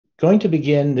going to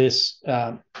begin this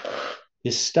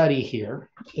study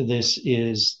here. This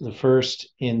is the first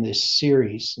in this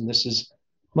series, and this is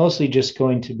mostly just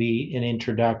going to be an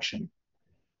introduction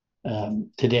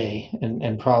today,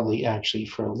 and probably actually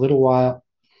for a little while.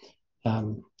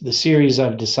 The series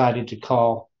I've decided to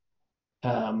call,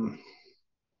 I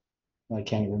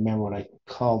can't even remember what I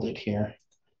called it here.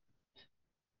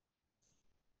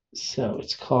 So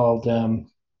it's called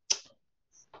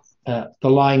The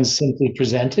Lines Simply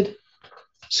Presented.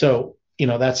 So,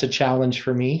 that's a challenge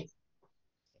for me.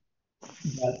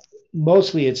 But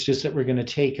mostly it's just that we're going to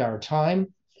take our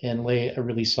time and lay a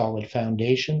really solid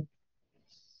foundation.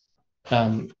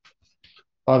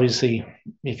 Obviously,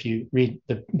 if you read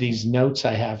these notes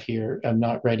I have here, I'm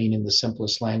not writing in the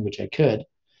simplest language I could.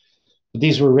 But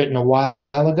these were written a while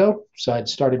ago. So I'd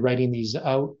started writing these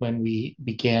out when we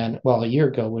began, a year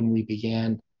ago when we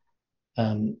began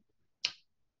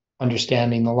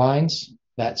Understanding the Lines,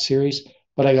 that series.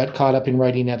 But I got caught up in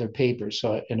writing other papers.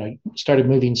 And I started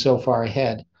moving so far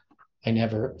ahead, I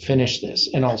never finished this.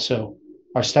 And also,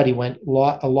 our study went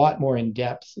a lot more in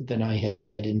depth than I had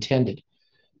intended.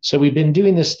 So we've been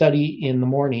doing this study in the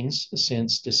mornings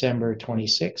since December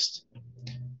 26th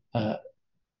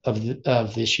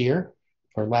of this year,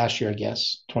 or last year, I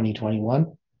guess,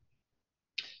 2021.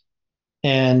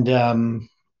 And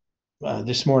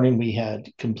this morning we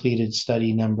had completed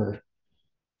study number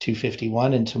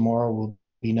 251, and tomorrow will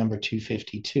be number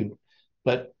 252.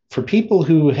 But for people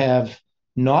who have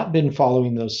not been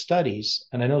following those studies,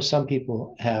 and I know some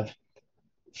people have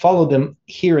followed them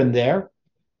here and there,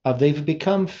 they've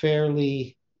become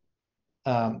fairly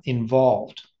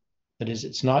involved. That is,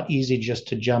 it's not easy just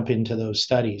to jump into those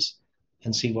studies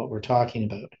and see what we're talking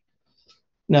about.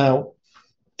 Now,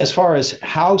 as far as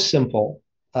how simple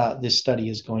this study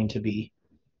is going to be,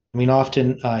 I mean,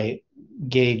 often I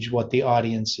gauge what the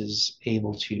audience is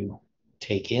able to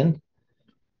take in.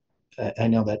 I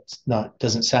know that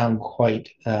doesn't sound quite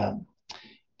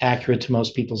accurate to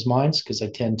most people's minds, because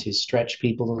I tend to stretch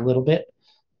people a little bit.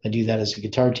 I do that as a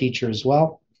guitar teacher as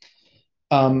well.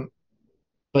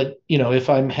 But if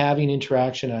I'm having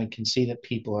interaction, I can see that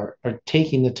people are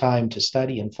taking the time to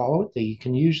study and follow it. They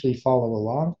can usually follow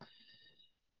along.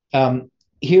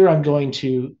 Here I'm going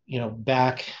to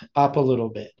back up a little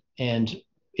bit, and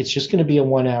it's just going to be a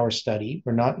 1-hour study.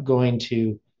 We're not going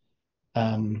to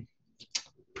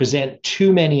present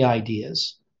too many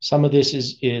ideas. Some of this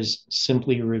is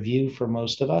simply a review for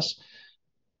most of us,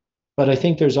 but I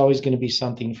think there's always going to be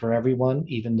something for everyone,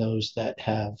 even those that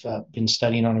have been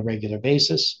studying on a regular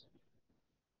basis.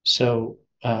 So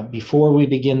before we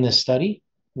begin this study,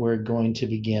 we're going to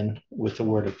begin with the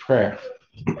word of prayer.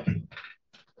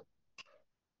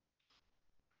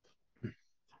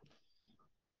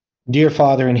 Dear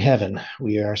Father in heaven,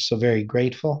 we are so very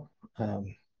grateful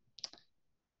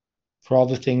for all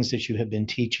the things that you have been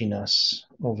teaching us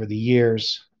over the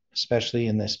years, especially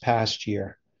in this past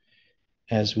year,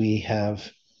 as we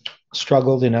have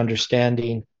struggled in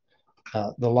understanding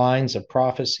the lines of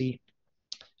prophecy,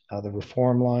 the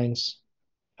reform lines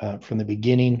from the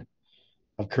beginning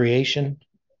of creation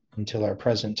until our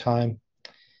present time.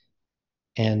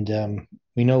 And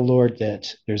we know, Lord,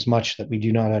 that there's much that we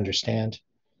do not understand.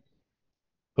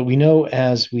 But we know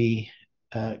as we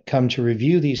come to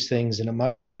review these things in a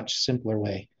much simpler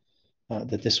way,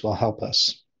 that this will help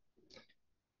us.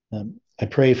 I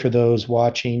pray for those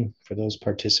watching, for those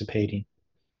participating,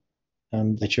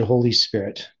 that your Holy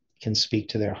Spirit can speak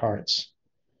to their hearts.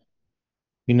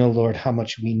 We know, Lord, how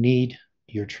much we need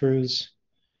your truths.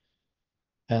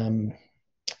 And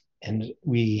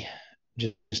we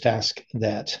just ask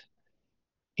that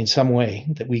in some way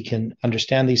that we can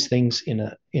understand these things in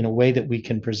a way that we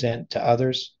can present to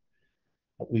others.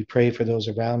 We pray for those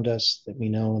around us that we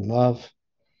know and love,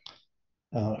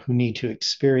 who need to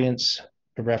experience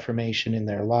a reformation in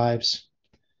their lives,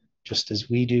 just as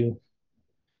we do.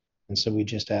 And so we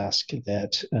just ask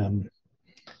that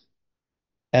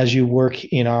as you work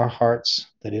in our hearts,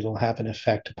 that it'll have an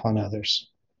effect upon others.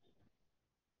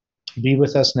 Be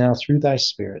with us now through thy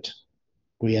Spirit.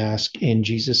 We ask in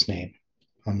Jesus' name.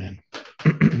 Amen.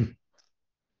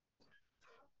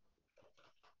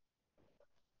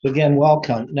 So again,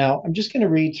 welcome. Now, I'm just going to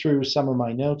read through some of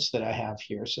my notes that I have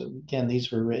here. So again,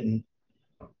 these were written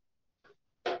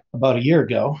about a year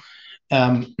ago.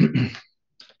 And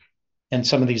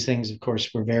some of these things, of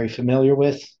course, we're very familiar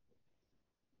with.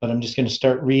 But I'm just going to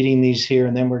start reading these here,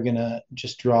 and then we're going to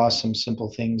just draw some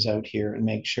simple things out here and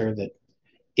make sure that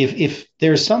if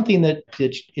there's something that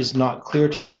is not clear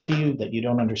to you, that you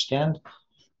don't understand,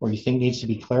 or you think needs to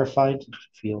be clarified,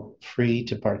 feel free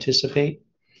to participate.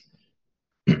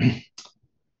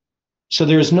 So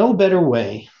there is no better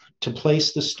way to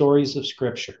place the stories of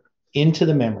Scripture into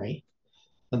the memory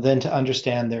than to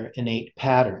understand their innate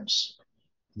patterns.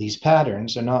 These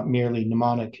patterns are not merely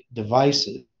mnemonic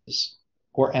devices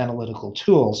or analytical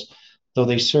tools, though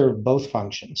they serve both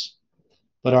functions,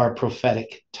 but are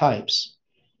prophetic types.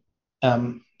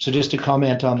 So just to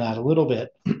comment on that a little bit,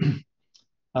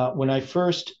 when I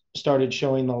first started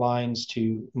showing the lines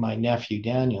to my nephew,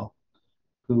 Daniel,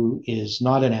 who is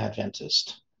not an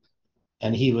Adventist,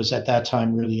 and he was at that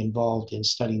time really involved in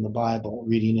studying the Bible,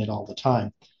 reading it all the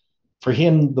time. For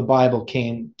him, the Bible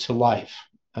came to life.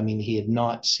 I mean, he had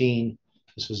not seen,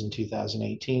 this was in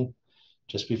 2018,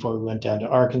 just before we went down to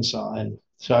Arkansas. And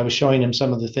so I was showing him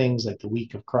some of the things like the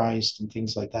week of Christ and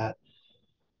things like that.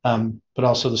 But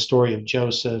also the story of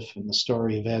Joseph and the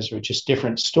story of Ezra, just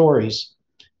different stories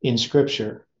in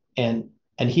Scripture. And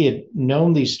he had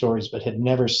known these stories, but had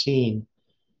never seen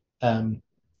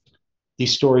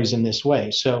these stories in this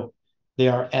way. So they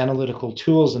are analytical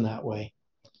tools in that way.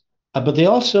 But they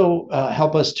also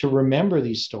help us to remember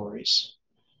these stories.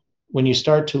 When you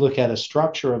start to look at a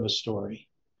structure of a story,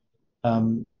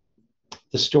 the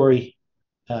story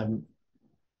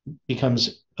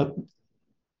becomes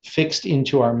fixed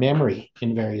into our memory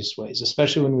in various ways,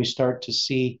 especially when we start to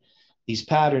see these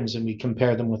patterns and we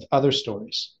compare them with other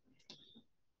stories.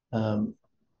 But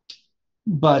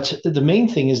the main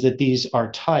thing is that these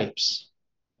are types.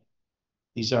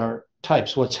 These are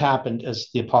types. What's happened, as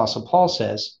the Apostle Paul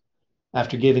says,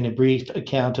 after giving a brief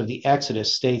account of the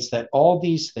Exodus, states that all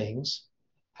these things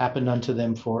happened unto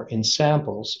them for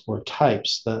ensamples or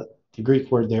types. The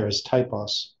Greek word there is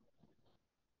typos.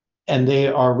 And they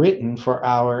are written for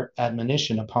our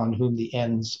admonition, upon whom the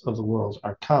ends of the world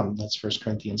are come. That's 1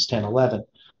 Corinthians 10:11.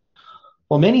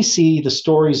 While many see the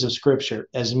stories of Scripture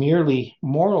as merely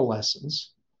moral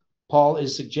lessons, Paul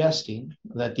is suggesting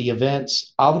that the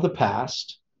events of the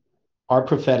past are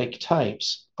prophetic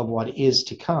types of what is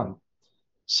to come.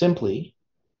 Simply,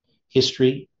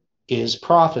 history is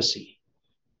prophecy,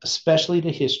 especially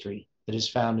the history that is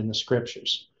found in the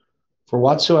Scriptures. For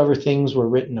whatsoever things were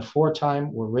written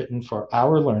aforetime were written for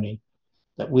our learning,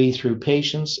 that we through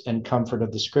patience and comfort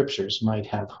of the Scriptures might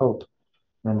have hope.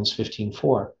 Romans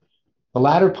 15:4. The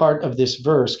latter part of this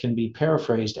verse can be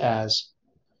paraphrased as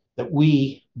that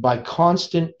we, by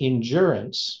constant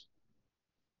endurance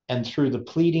and through the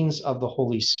pleadings of the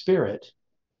Holy Spirit,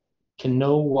 can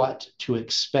know what to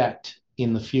expect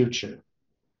in the future.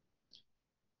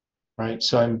 Right?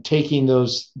 So I'm taking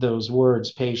those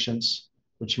words, patience,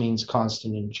 which means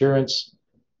constant endurance,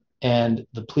 and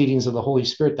the pleadings of the Holy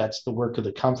Spirit, that's the work of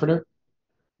the Comforter,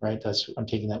 right? I'm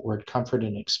taking that word comfort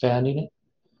and expanding it.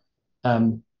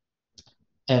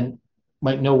 And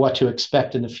might know what to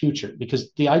expect in the future,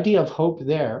 because the idea of hope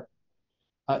there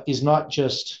is not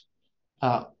just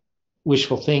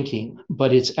wishful thinking,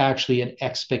 but it's actually an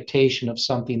expectation of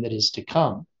something that is to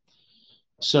come.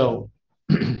 So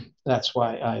that's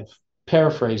why I've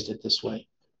paraphrased it this way.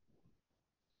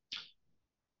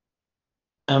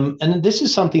 And this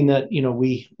is something that,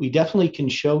 we definitely can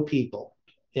show people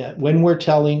when we're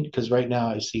telling, because right now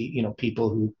I see, people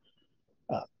who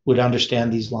would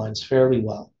understand these lines fairly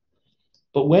well.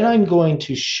 But when I'm going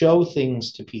to show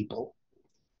things to people,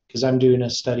 because I'm doing a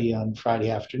study on Friday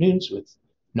afternoons with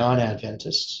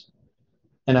non-Adventists,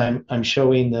 and I'm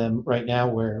showing them right now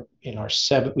where in our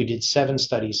we did 7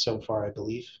 studies so far, I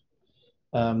believe,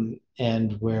 and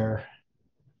where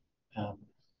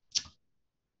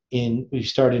we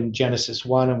started in Genesis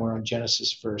 1 and we're on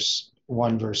Genesis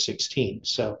 1 verse 16.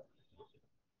 So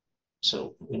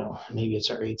maybe it's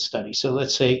our 8th study. So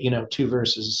let's say 2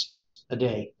 verses a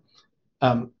day.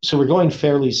 So we're going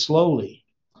fairly slowly,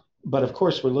 but of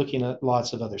course we're looking at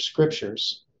lots of other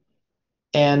scriptures,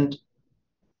 and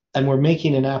we're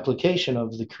making an application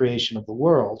of the creation of the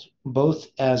world, both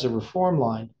as a reform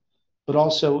line, but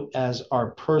also as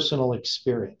our personal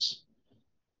experience.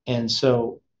 And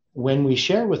so when we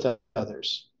share with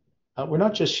others, we're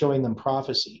not just showing them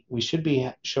prophecy. We should be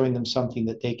showing them something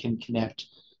that they can connect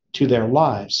to their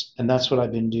lives. And that's what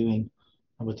I've been doing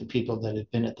with the people that have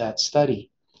been at that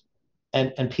study.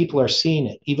 And people are seeing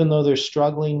it, even though they're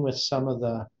struggling with some of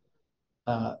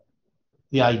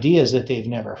the ideas that they've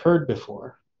never heard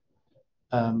before.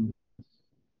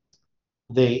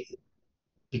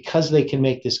 Because they can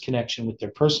make this connection with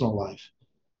their personal life,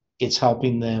 it's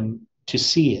helping them to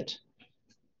see it.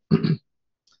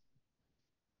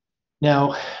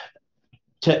 Now,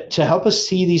 to help us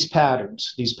see these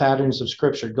patterns of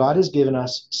Scripture, God has given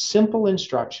us simple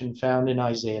instruction found in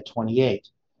Isaiah 28.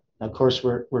 Now, of course,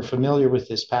 we're familiar with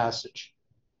this passage.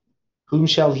 Whom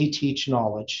shall he teach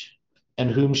knowledge,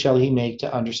 and whom shall he make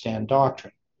to understand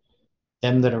doctrine?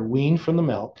 them that are weaned from the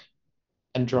milk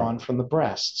and drawn from the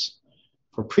breasts.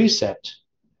 For precept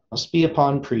must be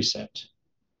upon precept,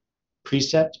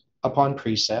 precept upon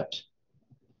precept,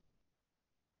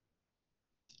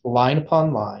 line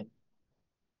upon line,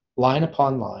 line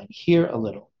upon line, here a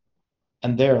little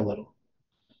and there a little.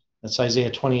 That's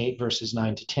Isaiah 28, verses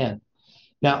 9 to 10.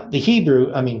 Now, the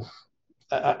Hebrew, I mean,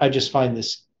 I just find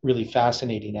this really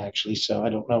fascinating, actually, so I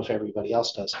don't know if everybody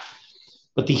else does.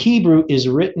 But the Hebrew is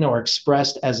written or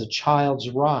expressed as a child's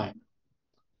rhyme.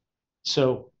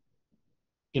 So,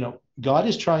 God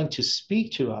is trying to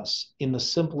speak to us in the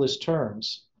simplest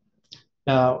terms.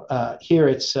 Now, here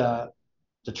it's the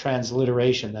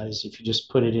transliteration. That is, if you just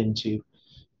put it into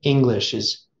English,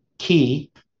 is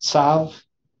ki, tzav,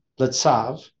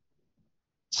 letzav,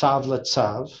 tzav,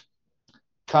 letzav,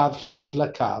 kav,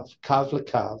 lakav, kav,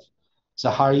 lakav,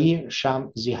 zaharir,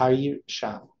 sham, ziharir,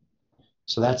 sham.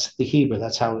 So that's the Hebrew.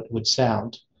 That's how it would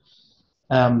sound.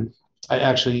 I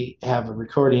actually have a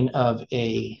recording of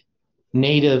a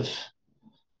native,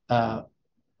 I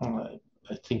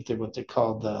think they're what they're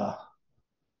called, the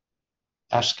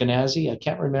Ashkenazi. I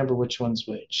can't remember which one's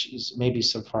which. He's maybe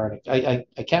Sephardic. I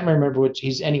can't remember which.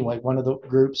 He's anyway one of the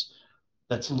groups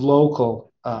that's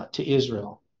local to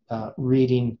Israel,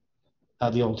 reading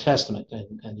the Old Testament,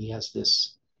 and he has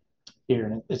this here,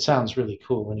 and it sounds really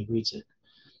cool when he reads it.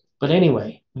 But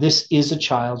anyway, this is a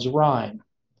child's rhyme.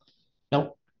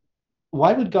 Now,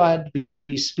 why would God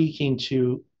be speaking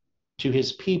to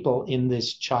his people in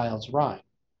this child's rhyme?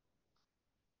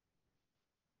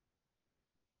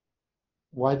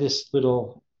 Why this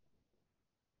little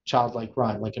childlike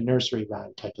rhyme, like a nursery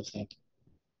rhyme type of thing?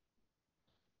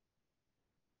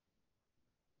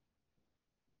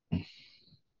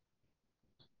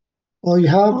 Well, you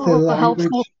have the Oh, helpful.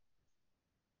 language.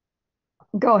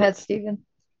 Go ahead, Stephen.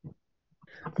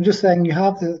 I'm just saying you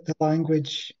have the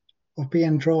language of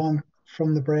being drawn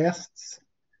from the breasts.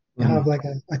 You have like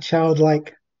a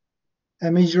childlike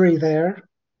imagery there.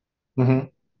 Mm-hmm.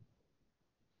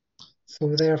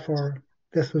 So therefore,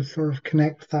 this would sort of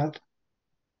connect that.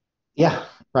 Yeah,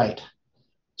 right.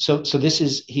 So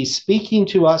he's speaking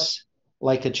to us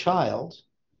like a child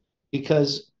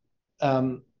because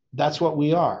that's what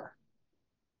we are.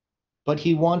 But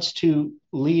he wants to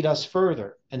lead us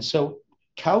further. And so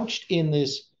couched in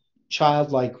this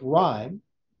childlike rhyme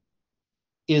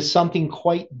is something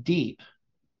quite deep.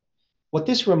 What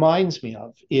this reminds me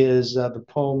of is the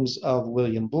poems of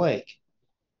William Blake,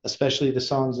 especially the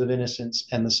Songs of Innocence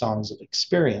and the Songs of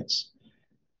Experience.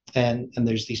 And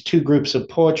there's these two groups of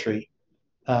poetry.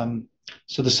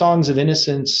 So the Songs of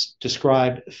Innocence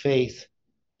describe faith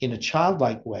in a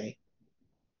childlike way.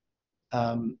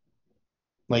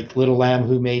 Like little lamb,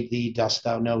 who made thee? Dost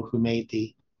thou know who made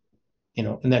thee?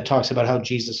 And that talks about how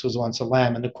Jesus was once a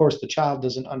lamb. And of course, the child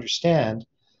doesn't understand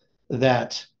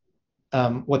that,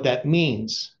 what that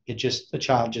means. The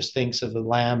child just thinks of the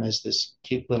lamb as this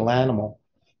cute little animal.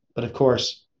 But of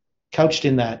course, couched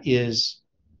in that is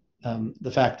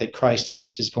the fact that Christ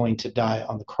is going to die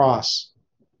on the cross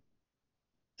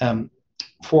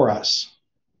for us,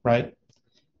 right?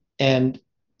 And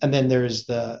then there's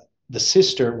the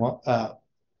sister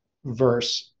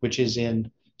verse, which is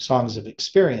in Songs of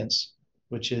Experience,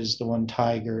 which is the one,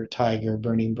 tiger, tiger,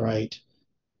 burning bright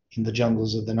in the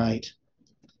jungles of the night.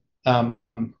 So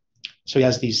he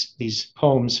has these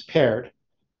poems paired.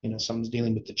 Someone's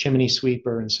dealing with the chimney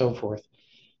sweeper and so forth.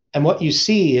 And what you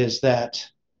see is that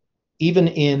even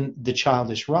in the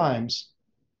childish rhymes,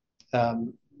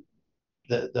 the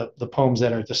poems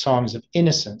that are the songs of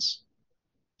innocence,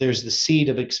 there's the seed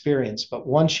of experience. But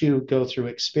once you go through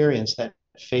experience, that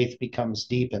faith becomes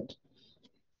deepened.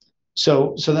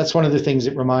 So that's one of the things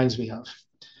it reminds me of.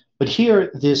 But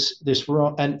here, this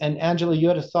and Angela, you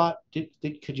had a thought.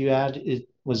 Could you add?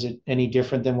 Was it any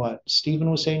different than what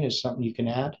Stephen was saying? Is something you can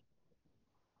add?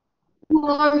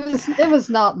 Well, it was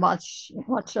not much. It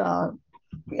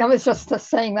was just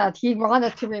saying that he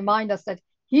wanted to remind us that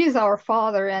he's our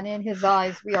father, and in his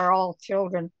eyes, we are all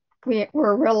children.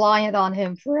 We're reliant on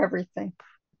him for everything.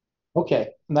 Okay,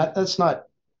 that's not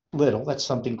little. That's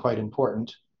something quite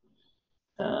important.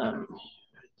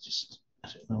 Just I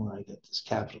don't know where I get this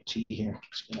capital T here.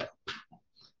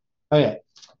 Okay,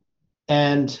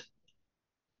 and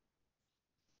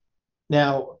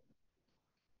now,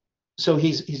 so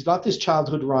he's got this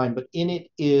childhood rhyme, but in it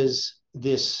is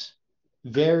this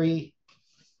very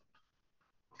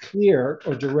clear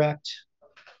or direct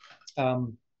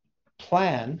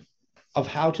plan of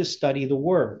how to study the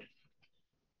word.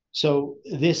 So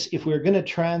this, if we're going to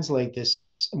translate this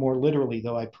more literally,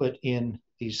 though, I put in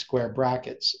these square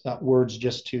brackets, words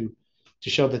just to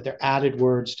show that they're added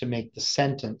words to make the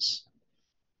sentence.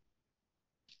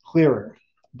 clearer,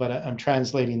 but I'm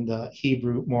translating the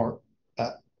Hebrew more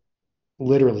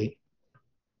literally.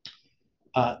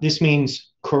 This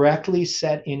means correctly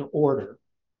set in order,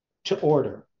 to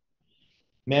order,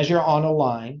 measure on a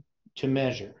line, to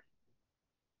measure,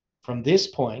 from this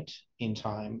point in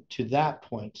time to that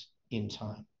point in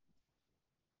time.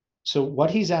 So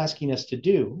what he's asking us to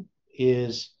do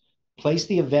is place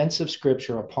the events of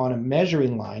Scripture upon a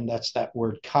measuring line, that's that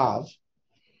word kav,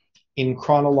 in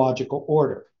chronological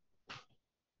order.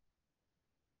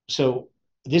 So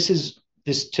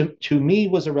this to me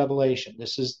was a revelation.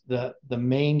 This is the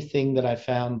main thing that I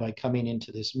found by coming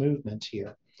into this movement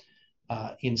here,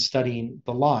 in studying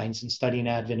the lines and studying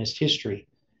Adventist history,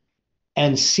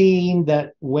 and seeing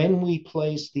that when we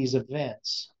place these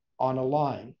events on a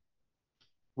line,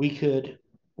 we could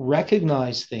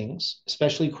recognize things,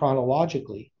 especially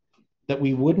chronologically, that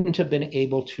we wouldn't have been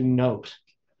able to note.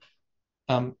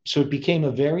 So it became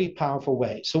a very powerful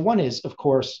way. So one is, of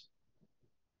course,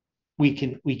 we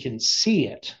can see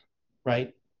it,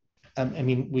 right? I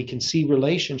mean, we can see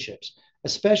relationships,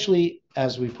 especially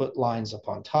as we put lines up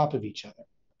on top of each other.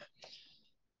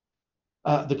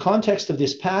 The context of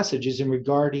this passage is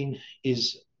regarding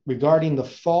the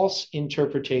false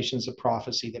interpretations of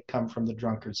prophecy that come from the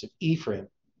drunkards of Ephraim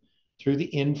through the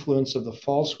influence of the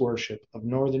false worship of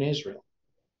northern Israel.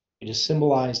 It is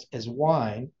symbolized as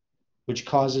wine, which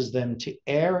causes them to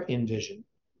err in vision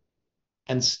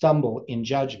and stumble in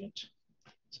judgment.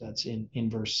 So that's in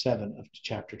verse 7 of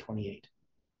chapter 28.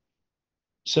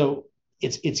 So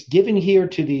it's given here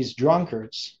to these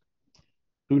drunkards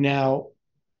who now,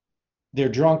 they're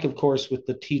drunk, of course, with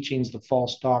the teachings, the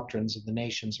false doctrines of the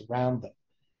nations around them.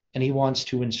 And he wants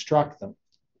to instruct them.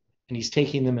 And he's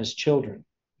taking them as children.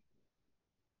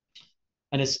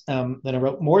 And it's then I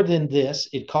wrote, more than this,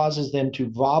 it causes them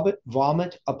to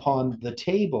vomit upon the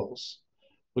tables,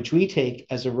 which we take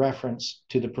as a reference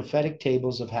to the prophetic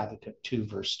tables of Habakkuk 2,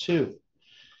 verse 2.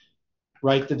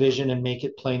 Write the vision and make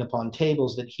it plain upon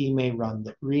tables, that he may run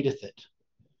that readeth it.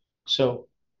 So,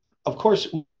 of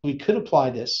course, we could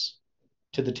apply this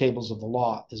to the tables of the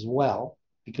law as well,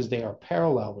 because they are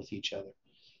parallel with each other.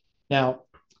 Now,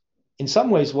 in some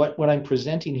ways, what I'm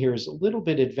presenting here is a little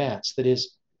bit advanced. That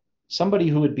is, somebody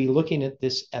who would be looking at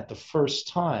this at the first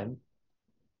time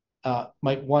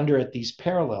might wonder at these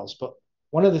parallels. But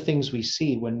one of the things we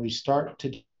see when we start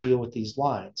to deal with these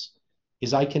lines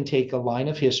is I can take a line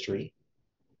of history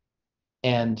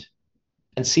and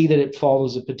see that it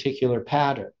follows a particular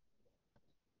pattern.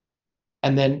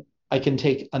 And then I can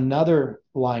take another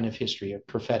line of history, a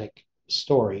prophetic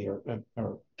story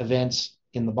or events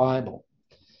in the Bible.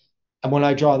 And when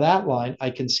I draw that line, I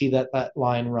can see that that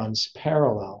line runs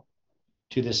parallel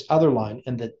to this other line,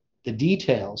 and that the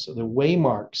details or the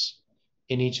waymarks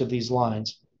in each of these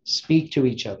lines speak to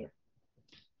each other.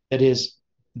 That is,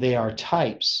 they are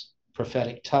types,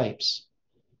 prophetic types.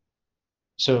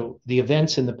 So the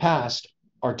events in the past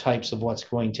are types of what's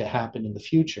going to happen in the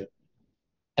future.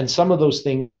 And some of those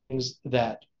things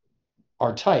that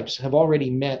are types have already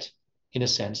met, in a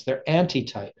sense, their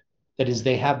antitype. That is,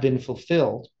 they have been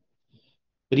fulfilled.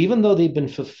 But even though they've been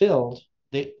fulfilled,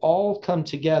 they all come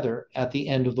together at the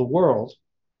end of the world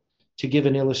to give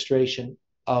an illustration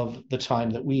of the time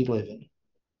that we live in.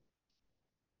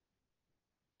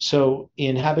 So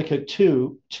in Habakkuk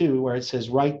 2, where it says,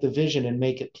 write the vision and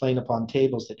make it plain upon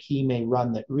tables, that he may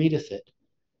run that readeth it.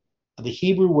 The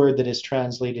Hebrew word that is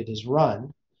translated as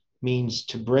run means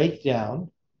to break down,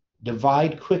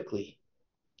 divide quickly.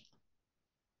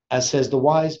 As says the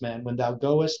wise man, when thou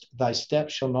goest, thy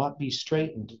steps shall not be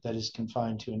straitened, that is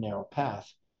confined to a narrow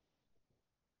path.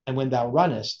 And when thou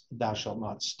runnest, thou shalt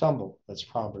not stumble. That's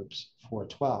Proverbs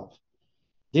 4:12.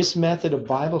 This method of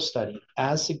Bible study,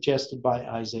 as suggested by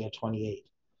Isaiah 28,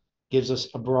 gives us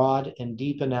a broad and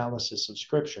deep analysis of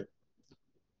Scripture.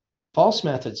 False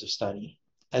methods of study,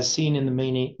 as seen in the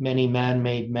many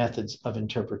man-made methods of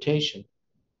interpretation,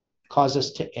 cause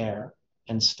us to err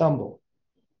and stumble.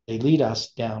 They lead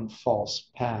us down false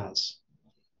paths.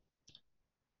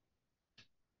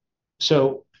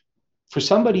 So for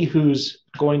somebody who's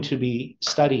going to be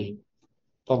studying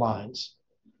the lines,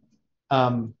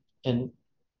 and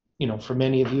for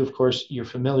many of you, of course, you're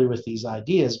familiar with these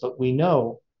ideas, but we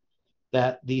know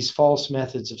that these false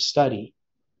methods of study,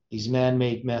 these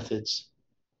man-made methods,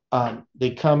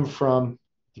 they come from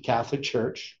the Catholic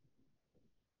Church.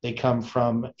 They come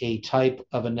from a type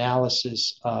of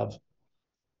analysis of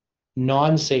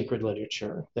non-sacred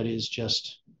literature that is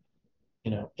just,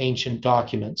 ancient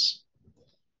documents.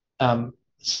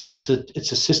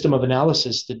 It's a system of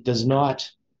analysis that does not,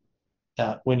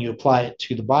 when you apply it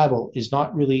to the Bible, is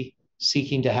not really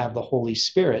seeking to have the Holy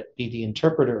Spirit be the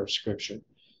interpreter of Scripture.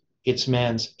 It's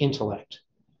man's intellect.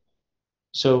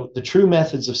 So the true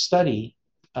methods of study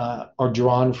are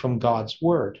drawn from God's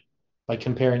word by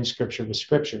comparing Scripture with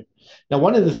Scripture. Now,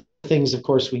 one of the things, of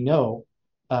course, we know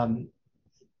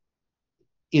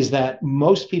is that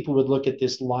most people would look at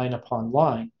this line upon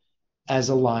line as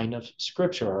a line of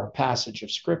Scripture or a passage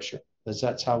of Scripture, because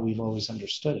that's how we've always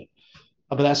understood it.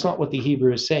 But that's not what the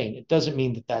Hebrew is saying. It doesn't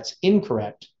mean that that's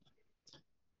incorrect,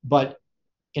 but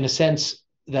in a sense,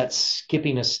 that's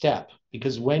skipping a step,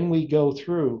 because when we go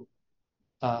through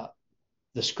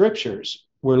the Scriptures,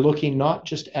 we're looking not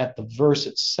just at the verse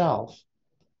itself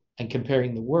and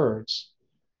comparing the words,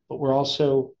 but we're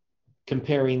also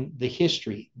comparing the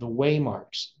history, the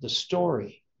waymarks, the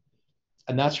story.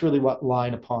 And that's really what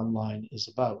line upon line is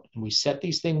about. And we set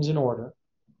these things in order,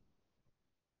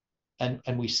 and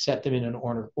we set them in an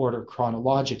order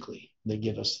chronologically. They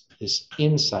give us this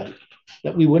insight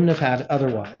that we wouldn't have had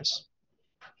otherwise.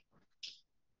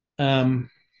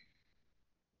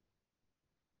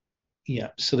 Yeah,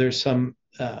 so there's some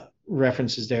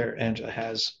references there Angela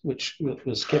has, which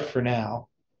we'll skip for now,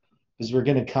 because we're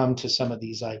going to come to some of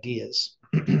these ideas.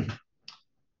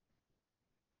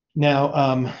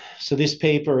 Now, so this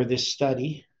paper, or this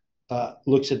study,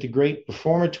 looks at the great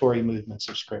reformatory movements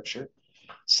of Scripture,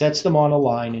 sets them on a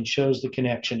line, and shows the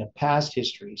connection of past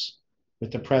histories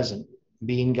with the present,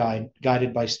 being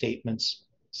guided by statements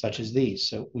such as these.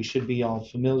 So we should be all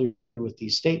familiar with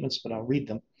these statements, but I'll read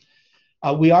them.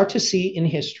 We are to see in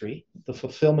history the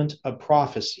fulfillment of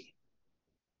prophecy,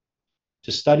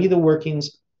 to study the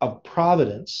workings of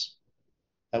providence,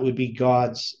 that would be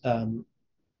God's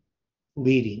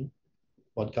leading,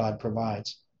 what God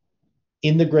provides,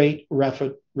 in the great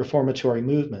reformatory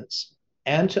movements,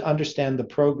 and to understand the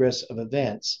progress of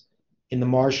events in the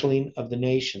marshaling of the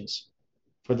nations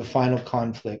for the final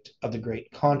conflict of the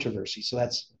great controversy. So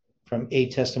that's from A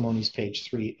Testimonies, page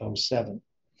 307.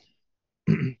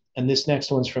 And this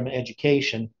next one's from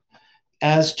Education.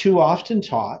 As too often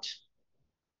taught,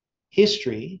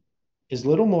 history is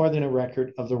little more than a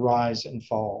record of the rise and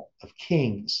fall of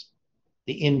kings,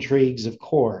 the intrigues of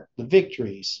court, the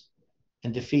victories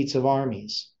and defeats of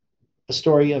armies, a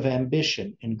story of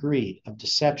ambition and greed, of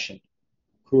deception,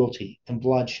 cruelty, and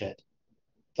bloodshed.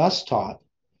 Thus taught,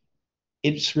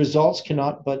 its results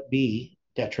cannot but be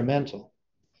detrimental.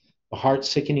 The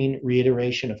heart-sickening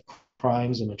reiteration of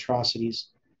crimes and atrocities,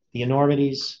 the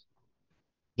enormities,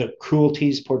 the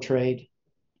cruelties portrayed,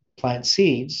 plant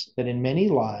seeds that in many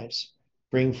lives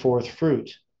bring forth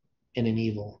fruit in an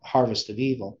evil harvest of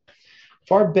evil.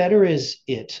 Far better is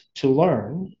it to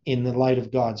learn, in the light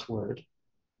of God's word,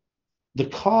 the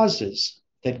causes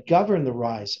that govern the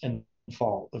rise and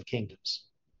fall of kingdoms.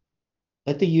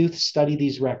 Let the youth study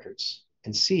these records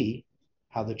and see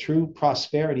how the true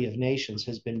prosperity of nations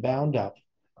has been bound up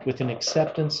with an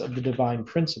acceptance of the divine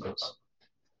principles.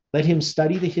 Let him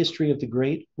study the history of the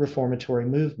great reformatory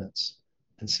movements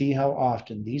and see how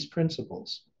often these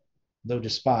principles, though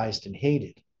despised and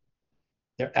hated,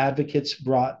 their advocates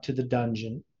brought to the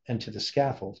dungeon and to the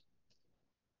scaffold,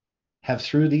 have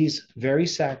through these very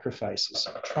sacrifices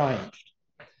triumphed.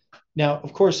 Now,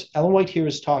 of course, Ellen White here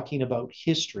is talking about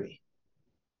history.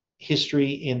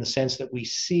 History in the sense that we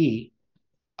see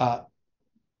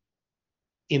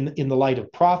in the light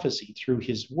of prophecy through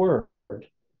his word,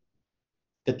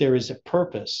 that there is a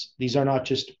purpose. These are not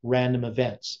just random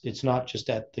events. It's not just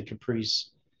at the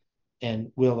caprice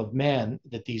and will of man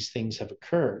that these things have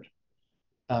occurred.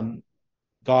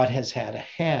 God has had a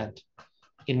hand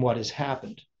in what has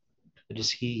happened. That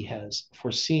is, he has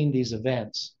foreseen these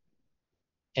events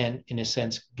and, in a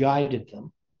sense, guided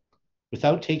them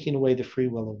without taking away the free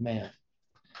will of man.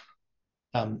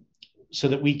 So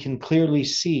that we can clearly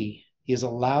see, he has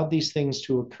allowed these things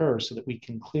to occur so that we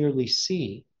can clearly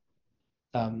see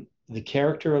the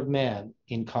character of man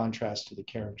in contrast to the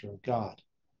character of God.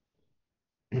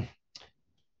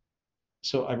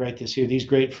 So I write this here. These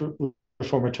great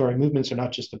reformatory movements are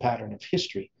not just the pattern of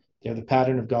history. They're the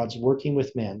pattern of God's working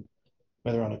with men,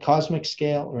 whether on a cosmic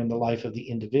scale or in the life of the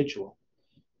individual,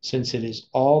 since it is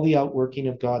all the outworking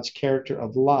of God's character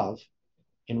of love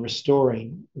in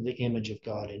restoring the image of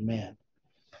God in man.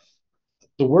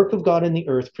 The work of God in the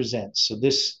earth presents.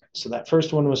 So that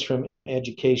first one was from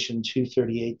Education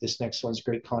 238. This next one's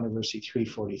Great Controversy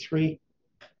 343.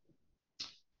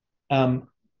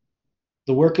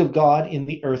 The work of God in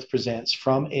the earth presents,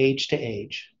 from age to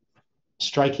age,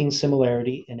 striking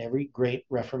similarity in every great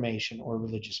reformation or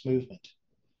religious movement.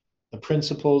 The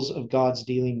principles of God's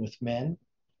dealing with men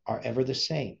are ever the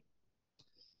same.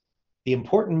 The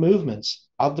important movements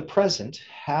of the present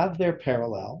have their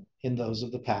parallel in those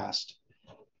of the past,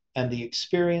 and the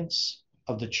experience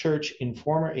of the church in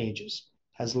former ages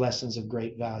has lessons of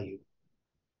great value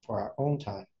for our own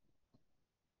time.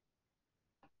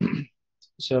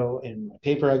 So in the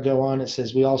paper I go on, it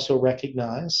says, we also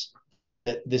recognize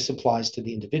that this applies to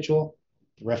the individual.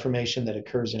 The Reformation that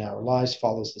occurs in our lives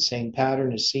follows the same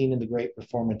pattern as seen in the great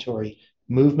reformatory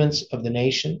movements of the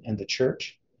nation and the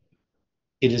church.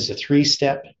 It is a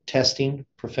three-step testing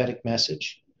prophetic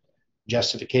message: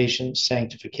 justification,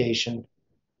 sanctification,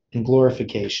 and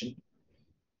glorification.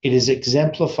 It is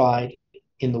exemplified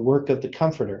in the work of the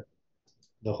Comforter,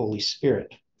 the Holy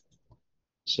Spirit.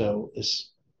 So this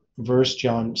verse,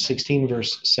 John 16,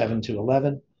 verse 7 to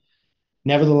 11.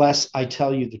 Nevertheless, I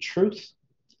tell you the truth.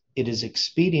 It is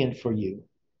expedient for you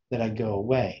that I go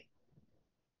away.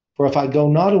 For if I go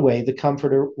not away, the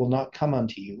Comforter will not come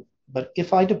unto you. But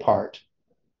if I depart,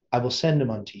 I will send him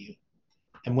unto you.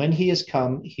 And when he is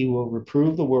come, he will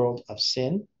reprove the world of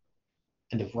sin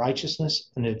and of righteousness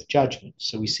and of judgment.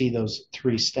 So we see those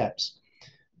three steps.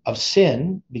 Of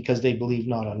sin, because they believe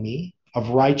not on me. Of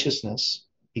righteousness,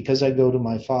 because I go to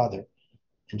my Father,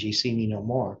 and ye see me no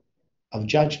more. Of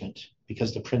judgment,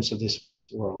 because the prince of this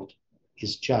world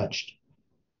is judged.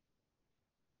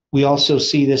 We also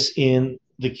see this in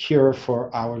the cure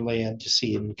for our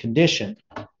Laodicean condition.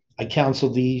 I counsel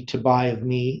thee to buy of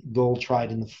me gold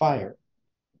tried in the fire,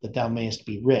 that thou mayest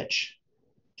be rich,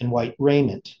 and white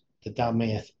raiment, that thou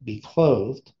mayest be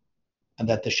clothed, and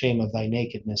that the shame of thy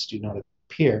nakedness do not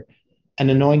appear, and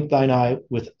anoint thine eye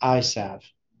with eye salve,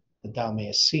 that thou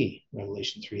mayest see.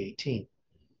 Revelation 3:18.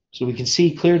 So we can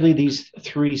see clearly these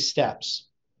three steps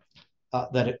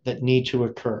that need to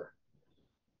occur.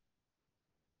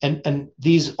 And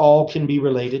these all can be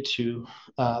related to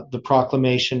the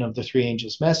proclamation of the three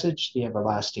angels' message, the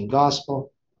everlasting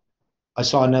gospel. I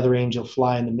saw another angel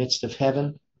fly in the midst of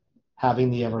heaven,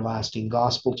 having the everlasting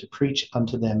gospel to preach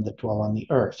unto them that dwell on the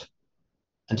earth,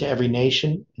 and to every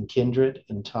nation and kindred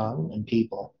and tongue and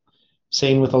people,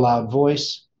 saying with a loud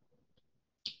voice,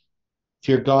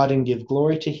 fear God and give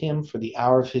glory to him, for the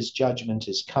hour of his judgment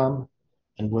is come,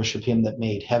 and worship him that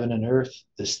made heaven and earth,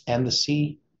 and the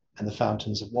sea, and the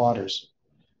fountains of waters.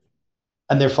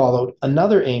 And there followed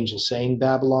another angel saying,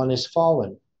 Babylon is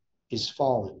fallen,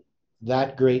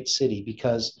 that great city,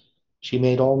 because she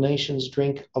made all nations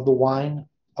drink of the wine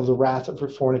of the wrath of her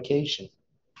fornication.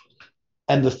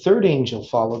 And the third angel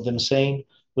followed them, saying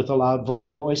with a loud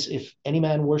voice, if any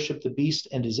man worship the beast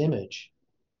and his image,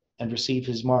 and receive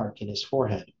his mark in his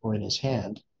forehead or in his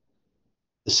hand,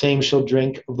 the same shall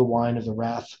drink of the wine of the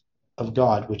wrath of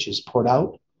God, which is poured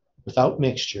out without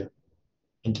mixture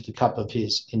into the cup of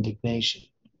his indignation.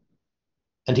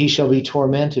 And he shall be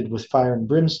tormented with fire and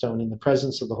brimstone in the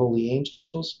presence of the holy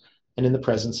angels and in the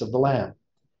presence of the Lamb.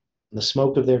 And the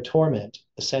smoke of their torment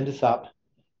ascendeth up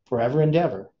forever and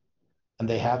ever, and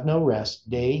they have no rest,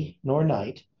 day nor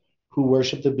night, who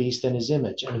worship the beast and his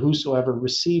image, and whosoever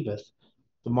receiveth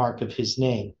the mark of his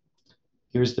name.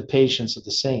 Here is the patience of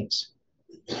the saints.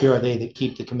 Here are they that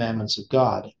keep the commandments of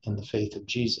God and the faith of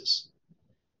Jesus.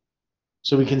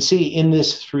 So we can see in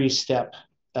this three-step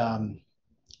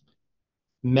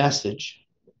message,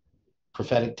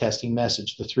 prophetic testing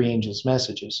message, the three angels'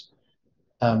 messages,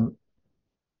 the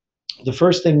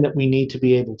first thing that we need to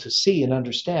be able to see and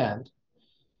understand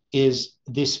is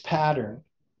this pattern,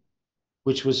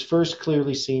 which was first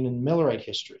clearly seen in Millerite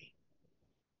history.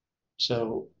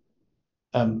 So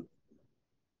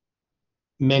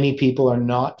many people are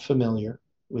not familiar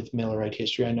with Millerite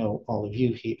history. I know all of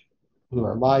you who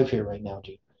are live here right now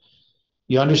do.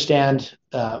 You understand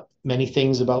many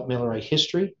things about Millerite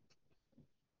history,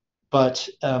 but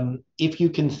if you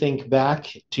can think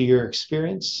back to your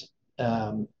experience,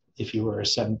 if you were a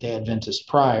Seventh-day Adventist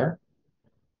prior,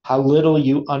 how little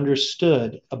you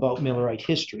understood about Millerite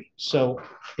history. So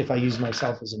if I use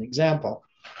myself as an example,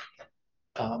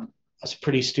 I was a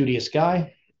pretty studious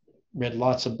guy, read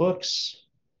lots of books.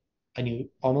 I knew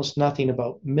almost nothing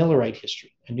about Millerite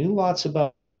history. I knew lots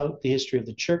about the history of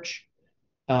the church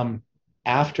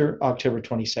after October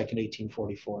 22nd,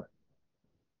 1844,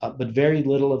 but very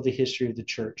little of the history of the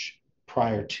church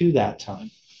prior to that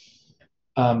time.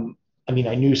 I mean,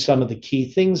 I knew some of the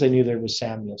key things. I knew there was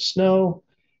Samuel Snow.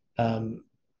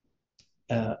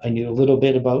 I knew a little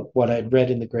bit about what I'd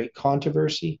read in the Great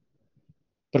Controversy,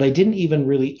 but I didn't even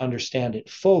really understand it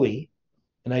fully.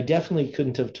 And I definitely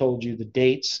couldn't have told you the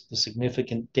dates, the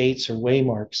significant dates or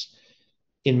waymarks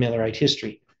in Millerite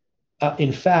history.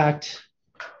 In fact,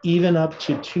 even up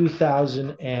to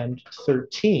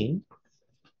 2013,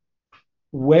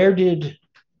 where did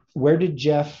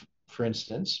Jeff for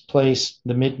instance, place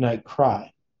the midnight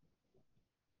cry.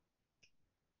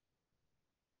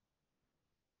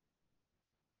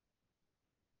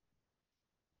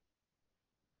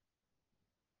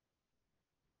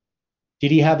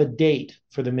 Did he have a date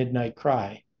for the midnight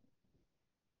cry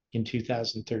in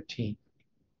 2013?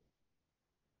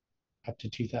 Up to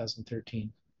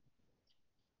 2013?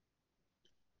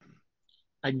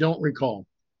 I don't recall.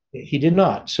 He did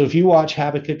not. So if you watch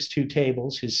Habakkuk's Two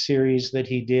Tables, his series that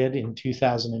he did in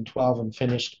 2012 and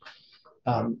finished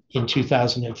in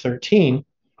 2013,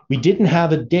 we didn't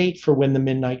have a date for when the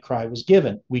midnight cry was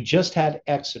given. We just had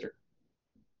Exeter.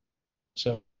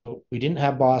 So we didn't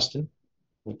have Boston,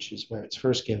 which is where it's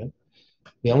first given.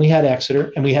 We only had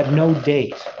Exeter, and we had no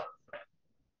date.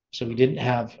 So we didn't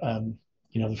have,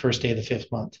 the first day of the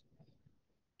fifth month.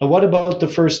 Now, what about the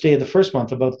first day of the first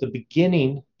month, about the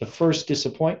beginning, the first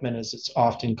disappointment, as it's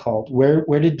often called?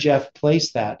 Where did Jeff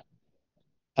place that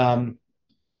up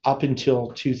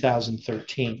until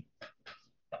 2013?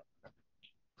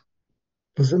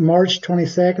 Was it March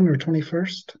 22nd or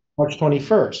 21st? March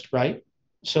 21st, right?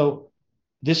 So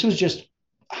this was just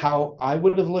how I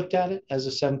would have looked at it as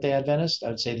a Seventh-day Adventist. I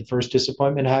would say the first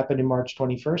disappointment happened in March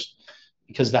 21st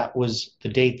because that was the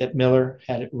date that Miller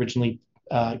had originally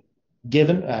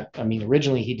given.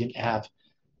 Originally he didn't have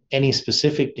any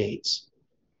specific dates,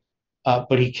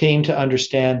 but he came to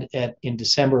understand in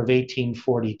December of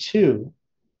 1842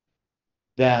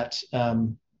 that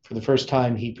for the first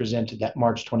time he presented that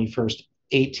March 21st,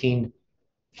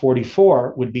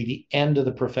 1844 would be the end of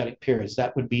the prophetic periods.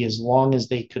 That would be as long as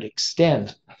they could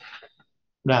extend.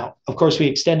 Now, of course, we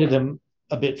extended them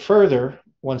a bit further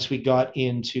once we got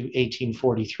into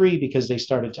 1843 because they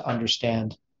started to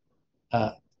understand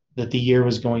that the year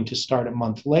was going to start a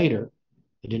month later.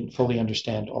 They didn't fully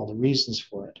understand all the reasons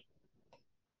for it.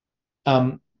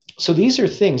 So these are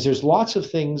things, there's lots of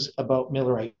things about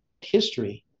Millerite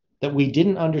history that we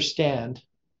didn't understand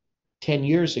 10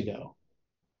 years ago.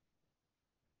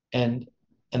 And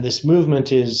this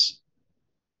movement is,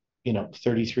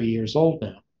 33 years old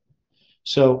now.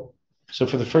 So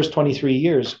for the first 23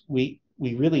 years, we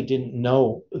really didn't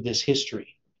know this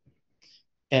history.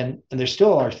 And there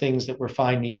still are things that we're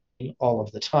finding all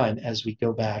of the time as we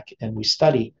go back and we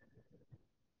study.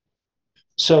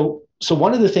 So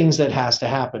one of the things that has to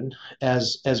happen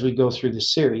as we go through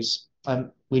this series,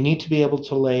 we need to be able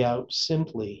to lay out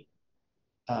simply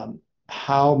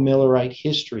how Millerite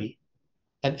history,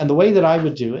 and the way that I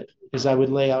would do it is I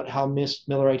would lay out how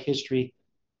Millerite history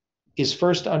is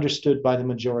first understood by the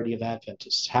majority of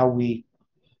Adventists, how maybe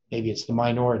it's the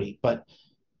minority, but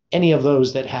any of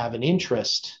those that have an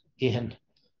interest in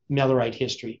Millerite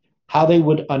history, how they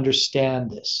would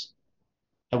understand this.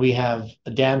 And we have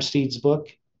Damsteed's book,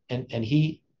 and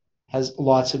he has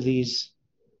lots of these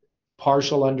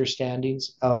partial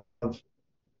understandings of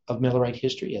Millerite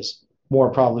history, as more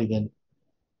probably than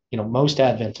most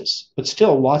Adventists, but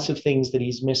still lots of things that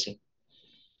he's missing.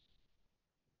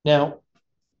 Now,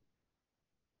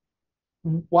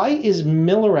 why is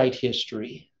Millerite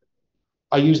history?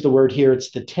 I use the word here,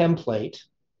 it's the template.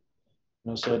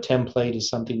 So a template is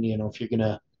something, if you're going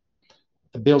to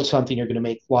build something, you're going to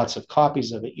make lots of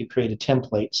copies of it. You create a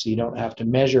template so you don't have to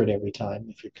measure it every time.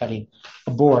 If you're cutting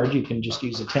a board, you can just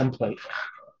use a template.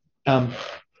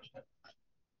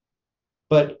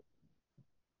 But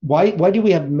why do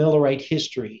we have Millerite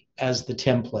history as the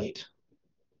template?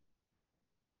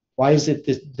 Why is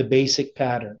it the basic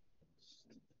pattern?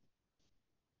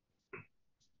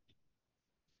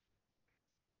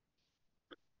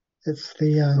 It's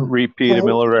the repeat of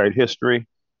Millerite history.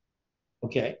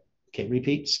 Okay,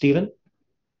 repeat, Stephen.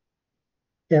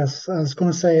 Yes, I was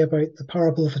going to say about the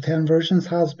parable of the 10 virgins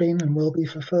has been and will be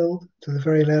fulfilled to the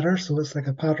very letter. So it's like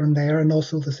a pattern there, and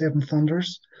also the 7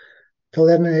 thunders.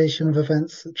 Culmination of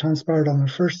events that transpired on the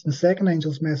first and second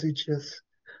angel's messages,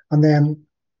 and then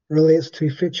relates to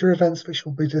future events which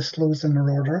will be disclosed in their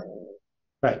order.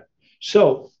 Right.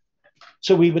 So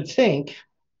we would think,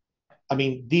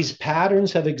 these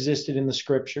patterns have existed in the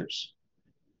scriptures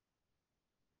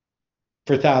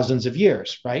for thousands of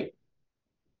years, right?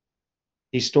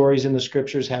 These stories in the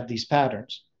scriptures have these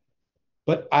patterns,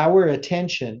 but our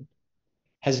attention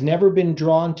has never been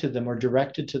drawn to them or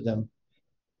directed to them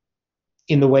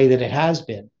in the way that it has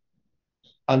been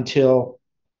until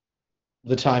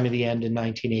the time of the end in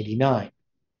 1989,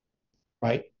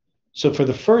 right? So for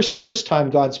the first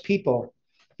time, God's people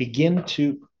begin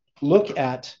to look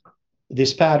at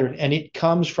this pattern, and it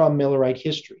comes from Millerite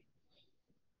history.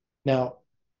 Now,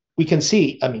 we can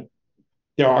see,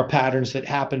 there are patterns that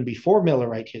happened before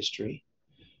Millerite history,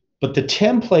 but the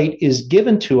template is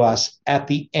given to us at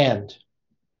the end.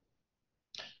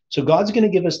 So God's going to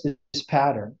give us this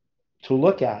pattern to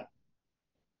look at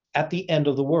the end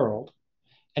of the world.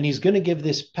 And he's going to give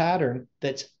this pattern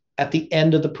that's at the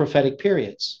end of the prophetic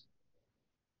periods.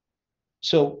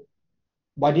 So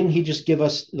why didn't he just give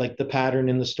us like the pattern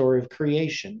in the story of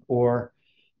creation, or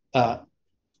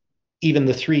even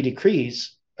the 3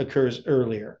 decrees occurs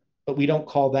earlier, but we don't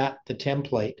call that the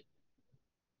template,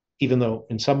 even though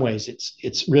in some ways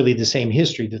it's really the same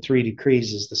history. The 3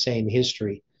 decrees is the same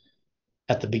history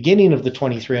at the beginning of the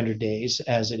 2300 days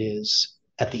as it is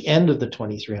at the end of the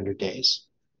 2300 days.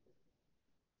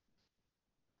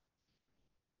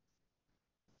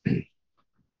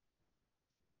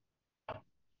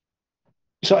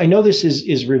 So I know this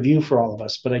is review for all of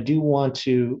us, but I do want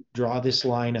to draw this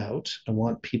line out. I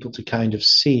want people to kind of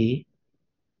see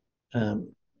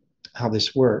how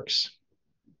this works.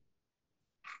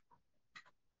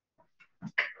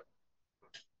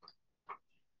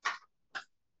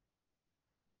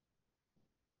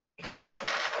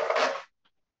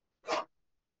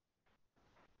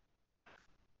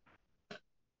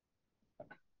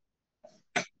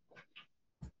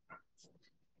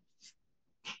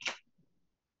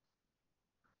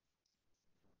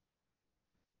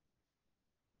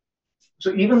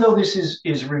 So even though this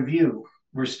is review,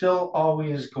 we're still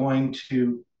always going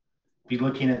to be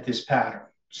looking at this pattern.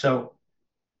 So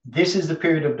this is the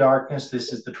period of darkness.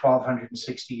 This is the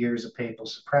 1260 years of papal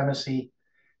supremacy.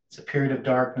 It's a period of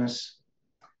darkness.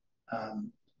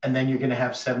 And then you're going to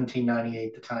have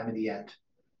 1798, the time of the end.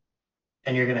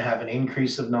 And you're going to have an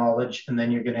increase of knowledge. And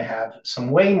then you're going to have some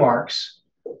waymarks,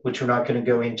 which we're not going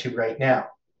to go into right now.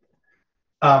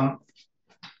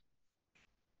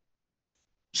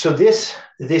 So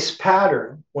this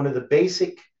pattern, one of the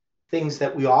basic things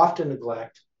that we often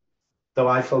neglect, though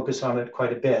I focus on it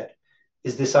quite a bit,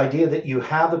 is this idea that you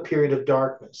have a period of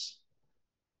darkness.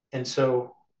 And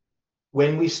so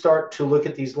when we start to look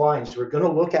at these lines, we're going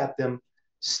to look at them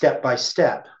step by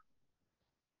step,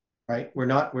 right? We're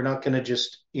not going to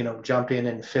just, jump in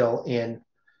and fill in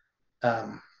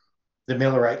the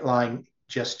Millerite line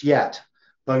just yet.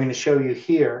 But I'm going to show you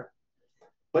here.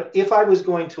 But if I was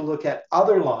going to look at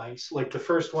other lines, like the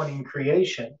first one in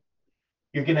creation,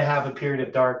 you're going to have a period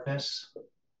of darkness.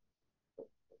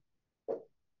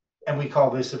 And we call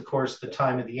this, of course, the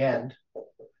time of the end.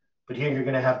 But here you're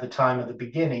going to have the time of the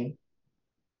beginning.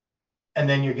 And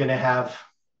then you're going to have,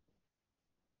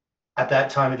 at that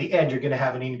time of the end, you're going to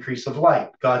have an increase of light.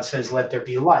 God says, let there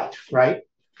be light, right?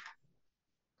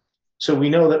 So we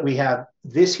know that we have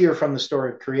this here from the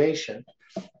story of creation.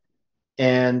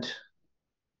 And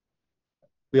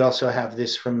we also have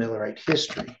this from Millerite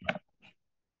history.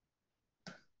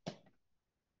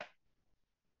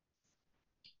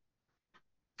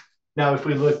 Now, if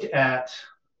we looked at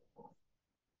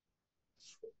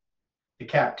the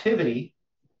captivity,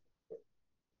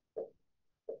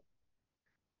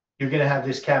 you're going to have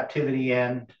this captivity,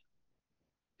 and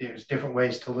there's different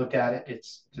ways to look at it.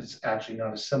 It's actually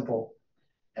not as simple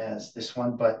as this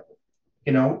one, but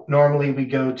normally we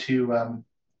go to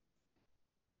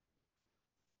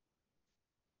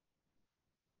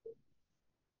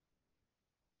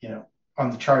on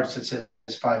the charts it says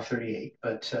 538,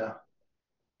 but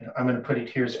I'm going to put it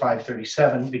here as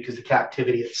 537 because the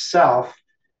captivity itself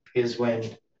is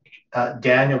when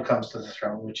Daniel comes to the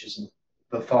throne, which is in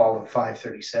the fall of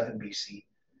 537 BC.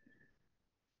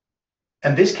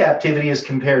 And this captivity is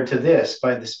compared to this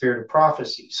by the spirit of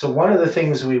prophecy. So one of the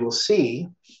things we will see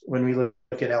when we look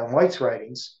at Ellen White's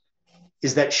writings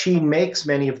is that she makes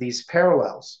many of these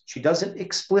parallels. She doesn't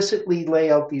explicitly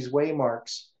lay out these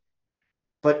waymarks,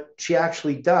 but she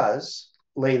actually does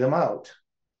lay them out.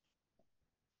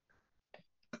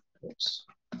 Oops.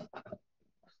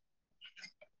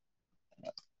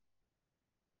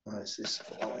 Why is this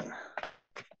falling?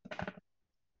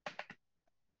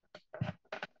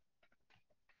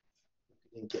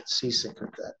 Didn't get seasick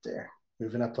with that there.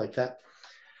 Moving up like that.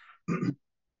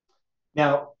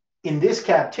 Now, in this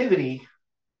captivity,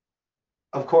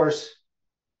 of course,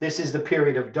 this is the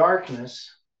period of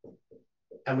darkness,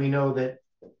 and we know that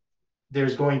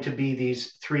there's going to be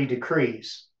these 3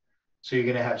 decrees. So you're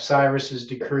going to have Cyrus's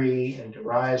decree and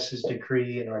Darius's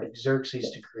decree and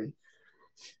Artaxerxes' decree.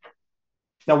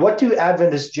 Now, what do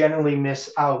Adventists generally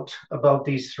miss out about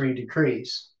these 3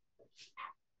 decrees?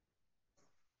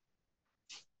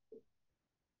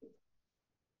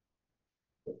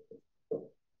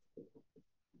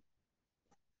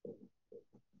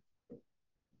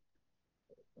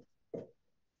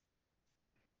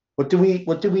 What do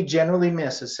we generally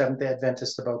miss as Seventh-day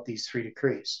Adventists about these 3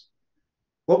 decrees?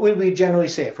 What would we generally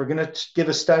say if we're going to give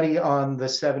a study on the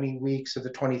 70 weeks of the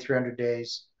 2300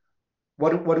 days?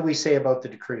 what do we say about the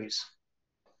decrees?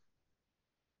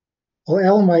 Well,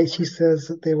 Ellen White, she says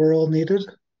that they were all needed.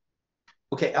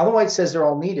 Okay, Ellen White says they're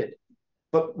all needed,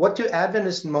 but what do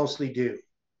Adventists mostly do?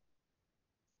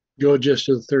 Go just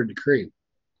to the third decree.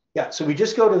 Yeah, so we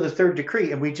just go to the third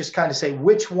decree and we just kind of say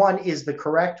which one is the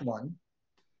correct one.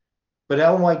 But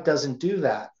Ellen White doesn't do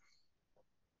that.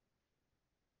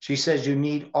 She says you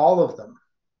need all of them.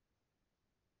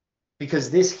 Because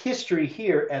this history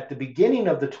here at the beginning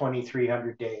of the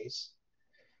 2300 days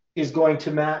is going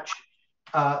to match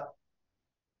the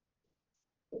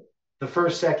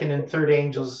first, second, and third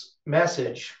angels'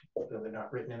 message. They're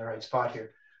not written in the right spot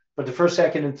here. But the first,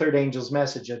 second, and third angels'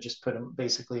 message, I just put them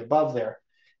basically above there.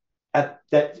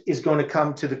 That is going to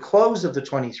come to the close of the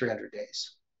 2300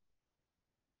 days.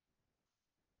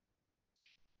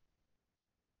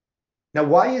 Now,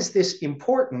 why is this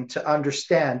important to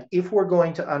understand if we're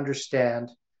going to understand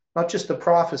not just the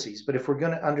prophecies, but if we're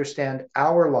going to understand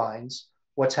our lines,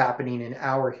 what's happening in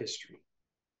our history?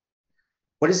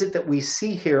 What is it that we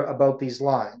see here about these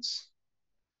lines?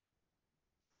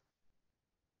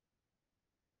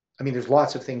 I mean, there's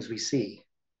lots of things we see.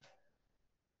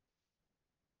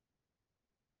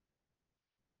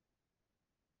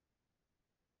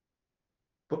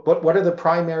 But what are the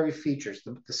primary features,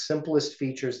 the simplest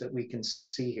features that we can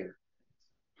see here?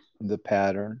 The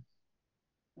pattern.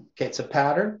 Okay, it's a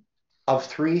pattern of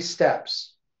 3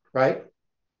 steps, right?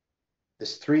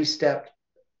 This 3-step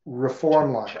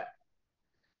reform line.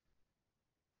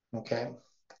 Okay.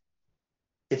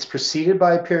 It's preceded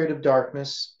by a period of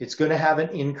darkness. It's going to have an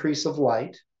increase of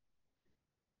light.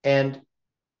 And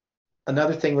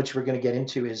another thing which we're going to get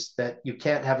into is that you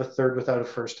can't have a third without a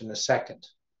first and a second.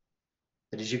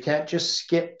 That is, you can't just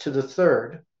skip to the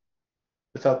third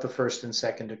without the first and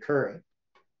second occurring.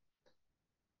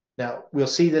 Now, we'll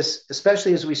see this,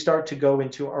 especially as we start to go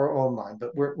into our own line,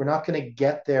 but we're not going to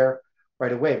get there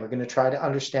right away. We're going to try to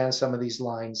understand some of these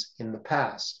lines in the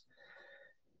past.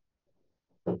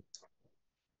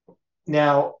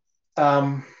 Now,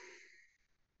 the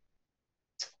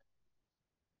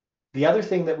other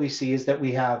thing that we see is that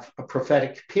we have a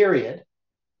prophetic period,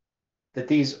 that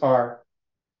these are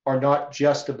not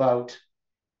just about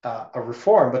a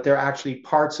reform, but they're actually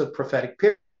parts of prophetic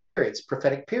periods.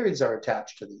 Prophetic periods are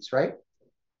attached to these, right?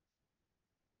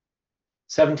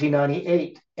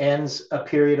 1798 ends a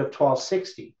period of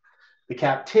 1260. The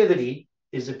captivity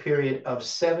is a period of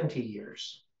 70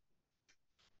 years,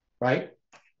 right?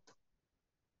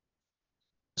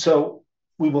 So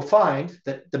we will find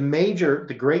that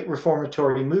the great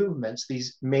reformatory movements,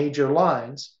 these major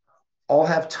lines, all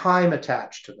have time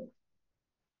attached to them.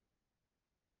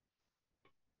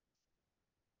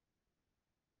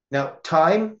 Now,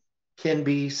 time can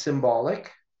be symbolic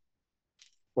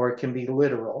or it can be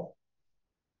literal.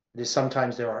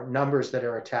 Sometimes there are numbers that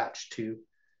are attached to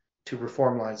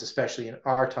reform lines, especially in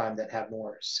our time, that have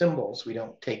more symbols. We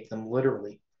don't take them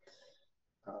literally.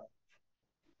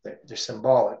 They're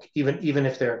symbolic, even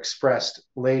if they're expressed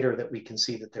later, that we can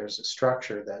see that there's a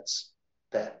structure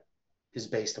that is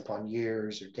based upon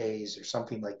years or days or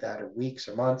something like that, or weeks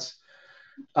or months.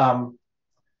 But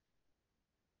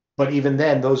even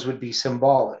then, those would be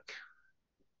symbolic,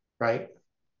 right?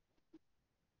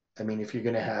 I mean, if you're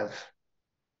going to have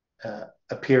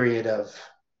a period of,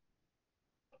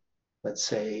 let's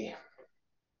say,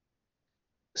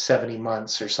 70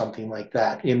 months or something like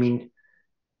that, I mean,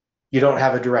 you don't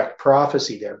have a direct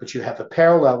prophecy there, but you have a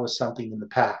parallel with something in the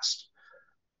past,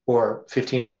 or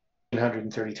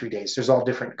 1,533 days. There's all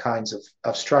different kinds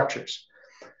of structures.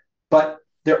 But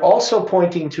they're also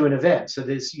pointing to an event. So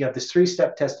you have this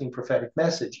 3-step testing prophetic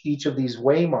message. Each of these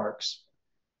waymarks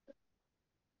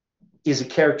is a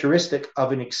characteristic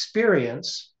of an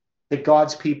experience that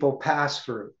God's people pass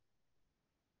through,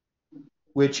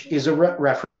 which is a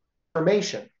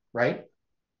reformation, right?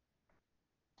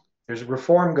 There's a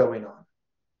reform going on.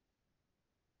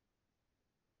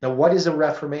 Now, what is a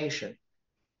reformation?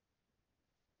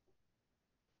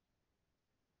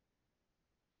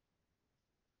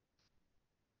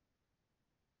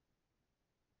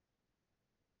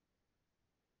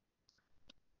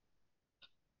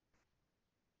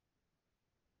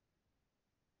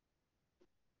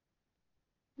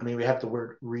 I mean, we have the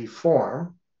word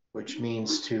reform, which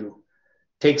means to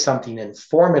take something and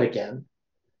form it again.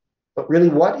 But really,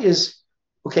 what is,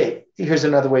 okay, here's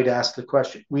another way to ask the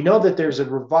question. We know that there's a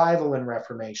revival and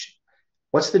reformation.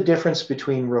 What's the difference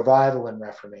between revival and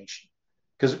reformation?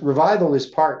 Because revival is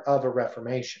part of a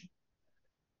reformation.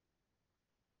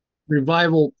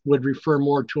 Revival would refer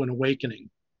more to an awakening.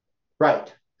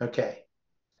 Right, okay.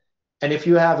 And if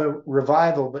you have a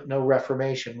revival but no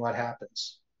reformation, what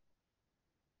happens?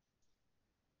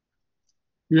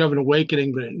 You have an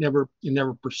awakening, but it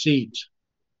never proceeds.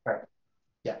 Right.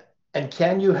 Yeah. And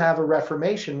can you have a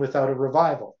reformation without a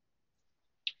revival?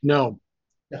 No.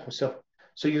 No. So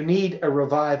you need a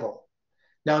revival.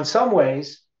 Now, in some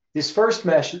ways, this first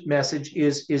message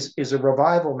is a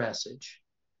revival message.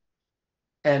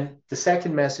 And the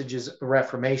second message is a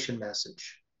reformation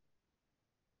message.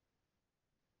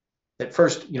 At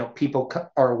first, people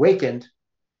are awakened.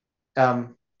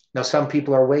 Now, some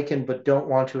people are awakened but don't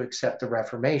want to accept the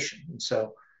Reformation. And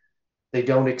so they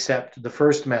don't accept the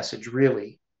first message,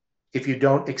 really. If you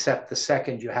don't accept the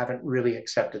second, you haven't really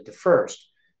accepted the first.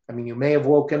 I mean, you may have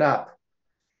woken up,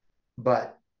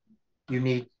 but you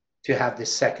need to have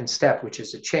this second step, which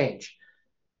is a change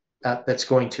that's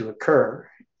going to occur.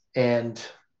 And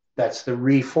that's the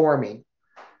reforming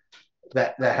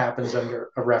that happens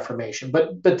under a Reformation.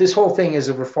 But this whole thing is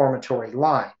a reformatory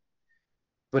line,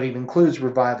 but it includes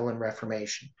revival and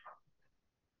reformation.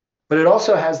 But it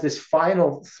also has this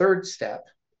final third step,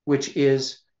 which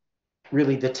is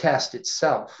really the test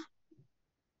itself.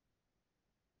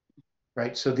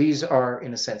 Right? So these are,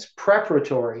 in a sense,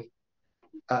 preparatory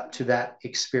to that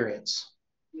experience.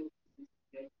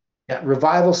 Yeah,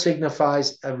 revival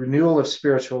signifies a renewal of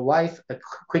spiritual life, a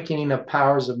quickening of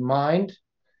powers of mind,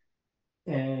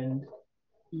 and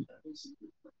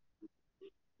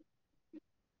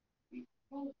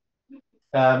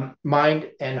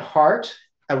mind and heart,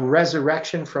 a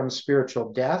resurrection from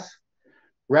spiritual death.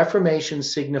 Reformation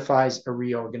signifies a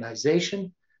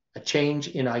reorganization, a change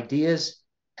in ideas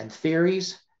and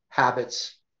theories,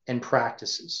 habits, and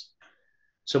practices.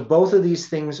 So both of these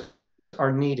things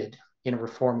are needed in a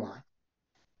reform line.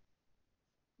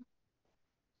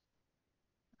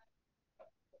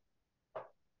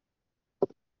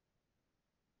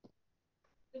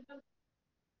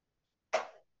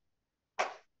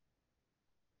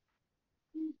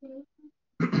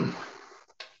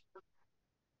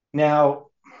 Now,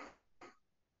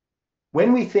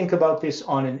 when we think about this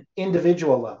on an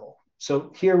individual level,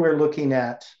 so here we're looking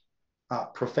at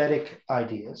prophetic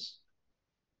ideas,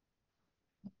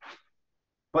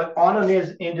 but on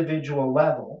an individual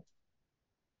level,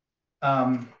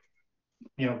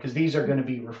 because these are going to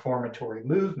be reformatory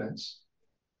movements,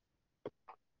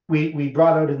 we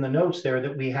brought out in the notes there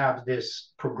that we have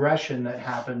this progression that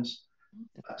happens: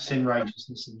 sin,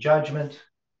 righteousness, and judgment.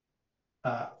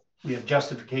 We have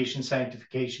justification,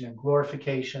 sanctification, and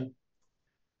glorification.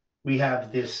 We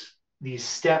have these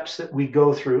steps that we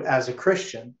go through as a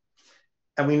Christian.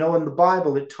 And we know in the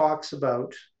Bible it talks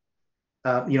about,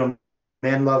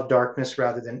 men love darkness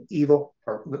rather than evil,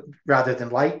 or rather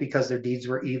than light, because their deeds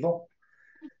were evil.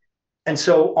 And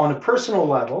so on a personal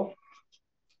level,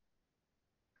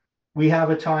 we have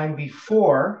a time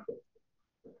before.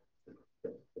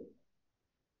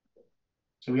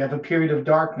 So we have a period of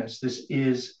darkness. This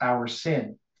is our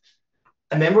sin.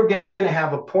 And then we're going to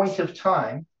have a point of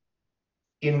time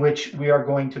in which we are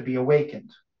going to be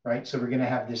awakened, right? So we're going to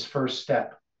have this first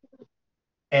step.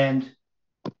 And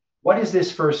what is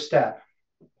this first step?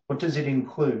 What does it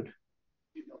include?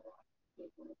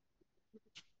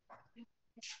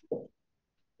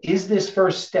 Is this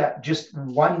first step just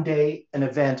one day an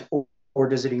event, or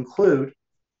does it include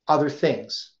other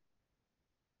things?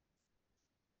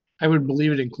 I would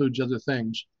believe it includes other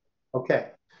things. Okay.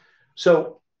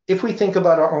 So if we think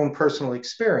about our own personal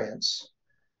experience,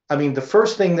 I mean, the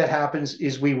first thing that happens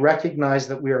is we recognize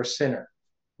that we are a sinner,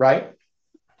 right?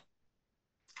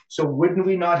 So wouldn't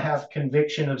we not have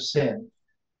conviction of sin?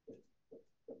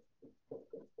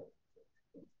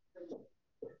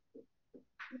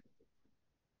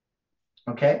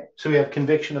 Okay, so we have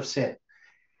conviction of sin.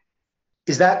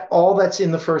 Is that all that's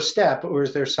in the first step, or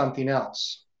is there something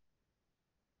else?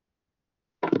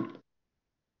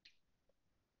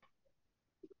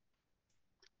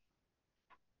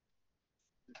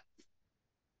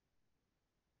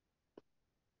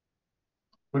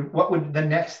 What would the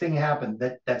next thing happen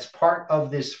that's part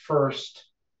of this first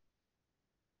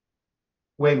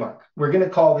waymark? We're going to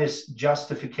call this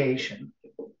justification.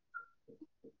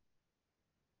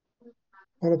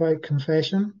 What about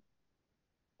confession?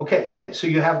 Okay, so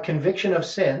you have conviction of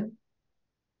sin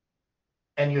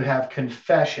and you have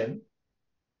confession.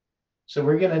 So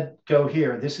we're going to go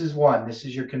here. This is one. This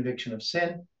is your conviction of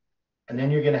sin. And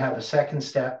then you're going to have a second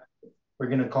step we're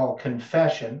going to call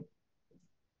confession.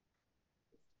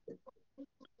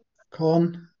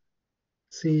 Con,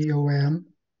 C-O-N.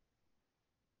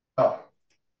 Oh,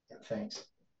 yeah, thanks.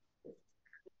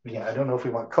 Yeah, I don't know if we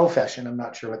want confession. I'm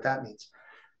not sure what that means.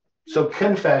 So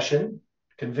confession,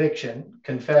 conviction,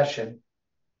 confession.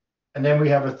 And then we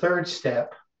have a third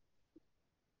step.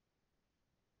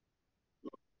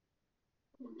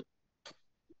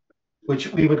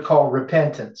 which we would call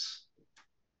repentance.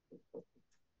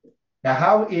 Now,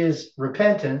 how is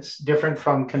repentance different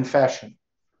from confession?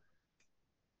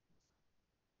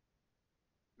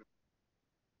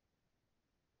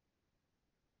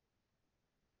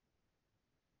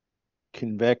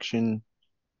 Conviction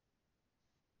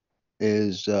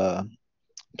is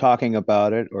talking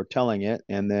about it or telling it,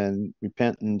 and then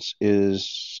repentance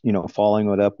is, following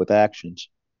it up with actions.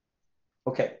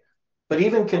 Okay. But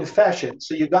even confession,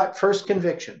 so you got first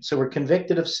conviction. So we're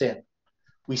convicted of sin.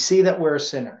 We see that we're a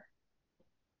sinner,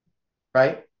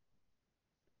 right?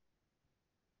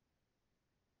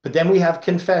 But then we have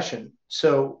confession.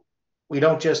 So we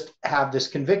don't just have this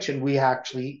conviction, we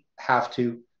actually have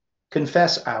to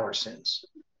confess our sins.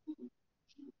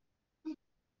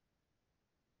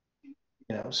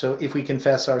 So if we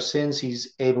confess our sins,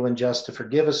 he's able and just to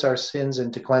forgive us our sins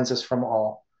and to cleanse us from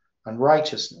all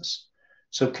unrighteousness.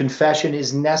 So confession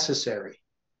is necessary.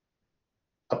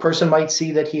 A person might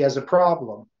see that he has a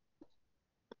problem,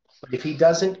 but if he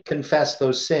doesn't confess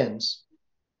those sins,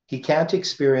 he can't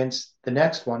experience the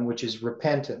next one, which is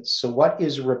repentance. So what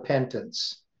is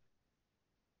repentance?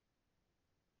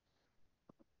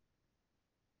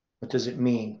 What does it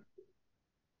mean?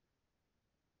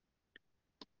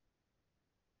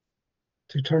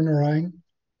 To turn around.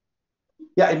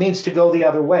 Yeah, it means to go the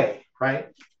other way, right?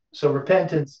 So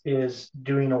repentance is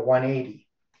doing a 180.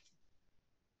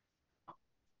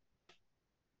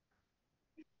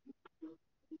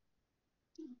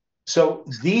 So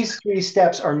these three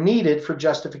steps are needed for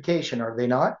justification, are they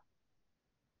not?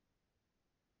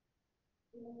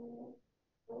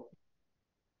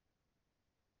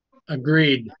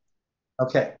 Agreed.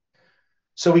 Okay.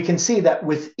 So we can see that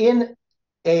within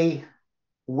a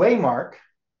waymark,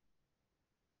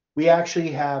 we actually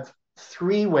have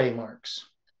three waymarks.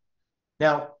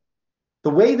 Now, the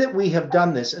way that we have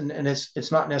done this, and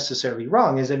it's not necessarily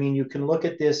wrong, is, you can look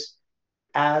at this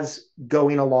as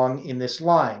going along in this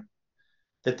line,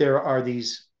 that there are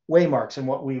these waymarks, and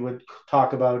what we would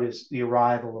talk about is the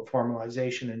arrival of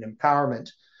formalization and empowerment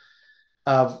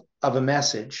of a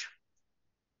message.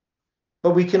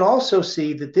 But we can also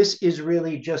see that this is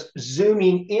really just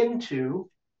zooming into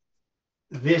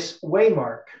this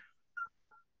waymark,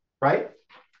 right?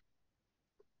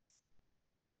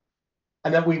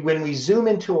 And then when we zoom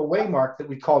into a waymark that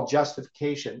we call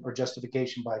justification or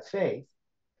justification by faith,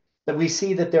 that we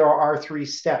see that there are three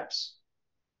steps.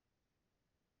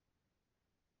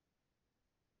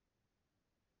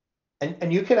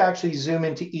 And you could actually zoom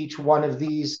into each one of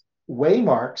these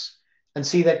waymarks and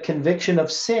see that conviction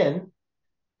of sin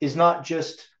is not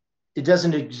just, it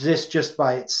doesn't exist just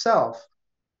by itself,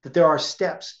 that there are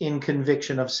steps in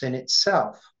conviction of sin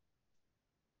itself.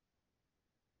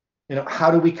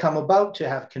 How do we come about to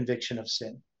have conviction of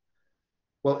sin?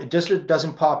 Well, it just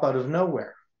doesn't pop out of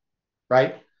nowhere,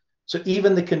 right? So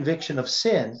even the conviction of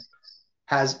sin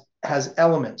has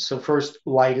elements. So first,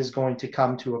 light is going to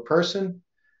come to a person,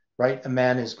 right? A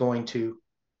man is going to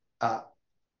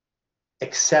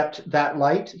accept that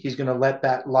light. He's going to let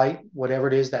that light, whatever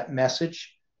it is, that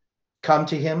message, come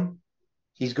to him.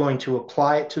 He's going to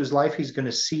apply it to his life. He's going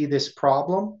to see this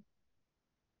problem,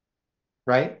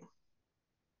 right?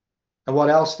 And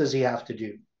what else does he have to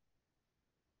do?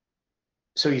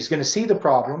 So he's going to see the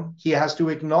problem. He has to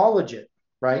acknowledge it,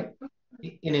 right?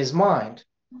 In his mind,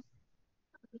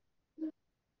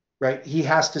 right? He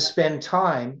has to spend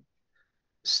time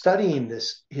studying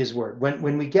his word.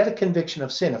 When we get a conviction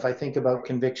of sin, if I think about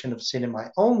conviction of sin in my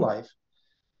own life,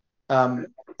 and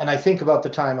I think about the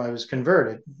time I was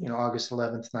converted, August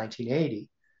 11th, 1980,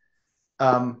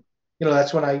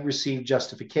 that's when I received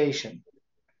justification.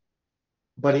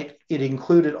 But it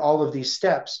included all of these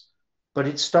steps, but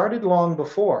it started long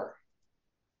before.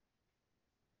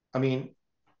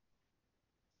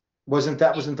 Wasn't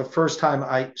the first time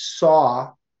I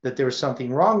saw that there was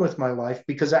something wrong with my life,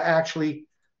 because I actually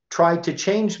tried to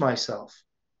change myself.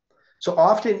 So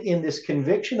often in this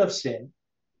conviction of sin,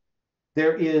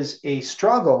 there is a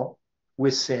struggle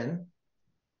with sin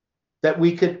that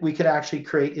we could actually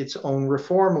create its own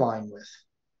reform line with.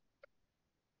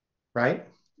 Right?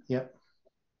 Yep.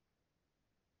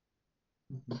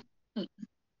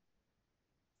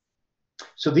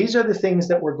 So these are the things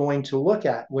that we're going to look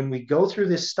at when we go through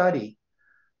this study.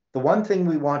 The one thing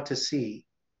we want to see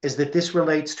is that this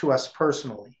relates to us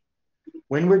personally.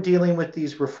 When we're dealing with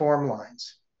these reform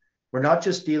lines, we're not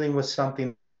just dealing with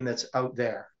something that's out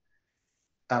there.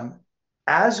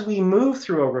 As we move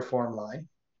through a reform line,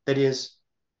 that is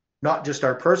not just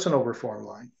our personal reform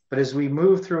line, but as we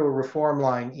move through a reform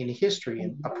line in history,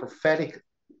 in a prophetic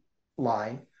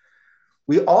line,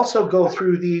 we also go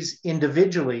through these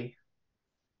individually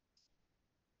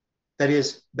That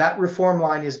is, that reform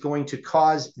line is going to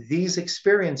cause these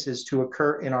experiences to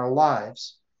occur in our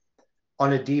lives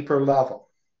on a deeper level.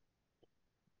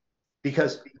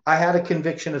 Because I had a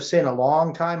conviction of sin a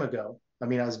long time ago. I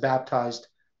mean, I was baptized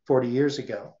 40 years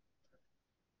ago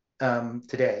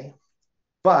today,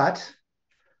 but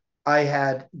I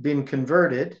had been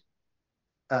converted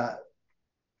a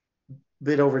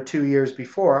bit over 2 years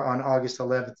before on August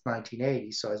 11th,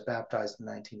 1980. So I was baptized in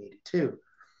 1982.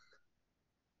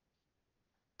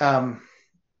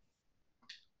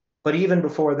 But even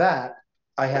before that,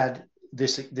 I had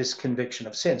this conviction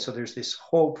of sin. So there's this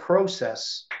whole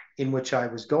process in which I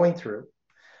was going through.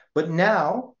 But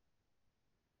now,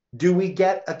 do we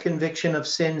get a conviction of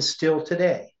sin still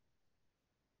today?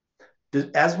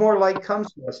 As more light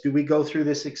comes to us, do we go through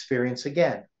this experience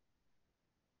again?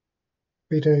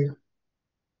 We do.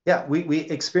 Yeah, we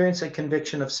experience a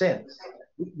conviction of sin.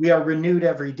 We are renewed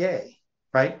every day,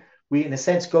 right? We, in a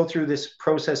sense, go through this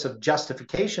process of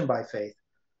justification by faith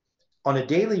on a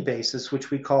daily basis,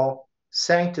 which we call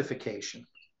sanctification.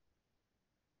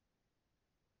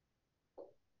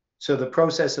 So the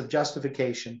process of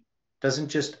justification doesn't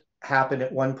just happen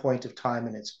at one point of time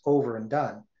and it's over and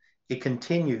done. It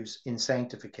continues in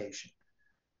sanctification.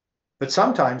 But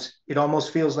sometimes it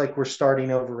almost feels like we're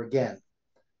starting over again.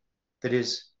 That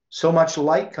is, so much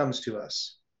light comes to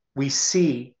us. We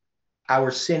see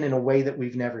our sin in a way that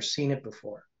we've never seen it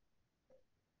before.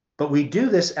 But we do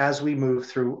this as we move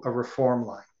through a reform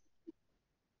line.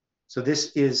 So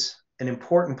this is an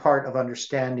important part of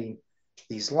understanding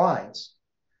these lines,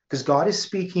 because God is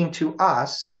speaking to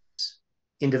us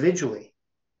individually.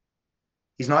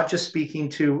 He's not just speaking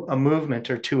to a movement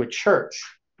or to a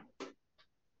church.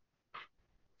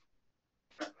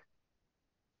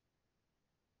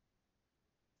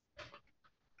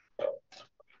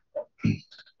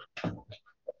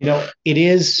 You know, it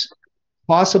is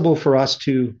possible for us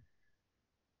to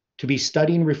be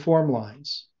studying reform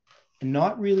lines and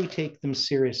not really take them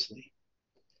seriously.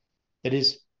 It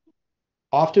is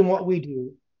often what we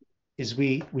do is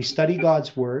we study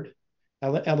God's word.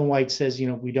 Ellen White says, you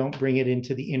know, we don't bring it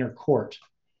into the inner court.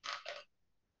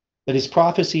 That his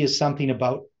prophecy is something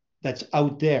about that's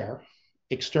out there,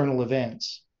 external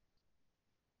events.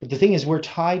 But the thing is, we're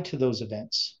tied to those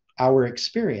events. Our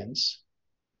experience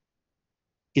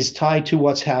is tied to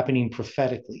what's happening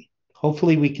prophetically.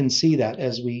 Hopefully we can see that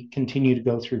as we continue to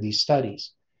go through these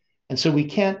studies. And so we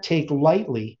can't take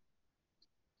lightly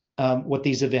what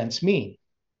these events mean.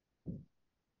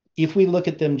 If we look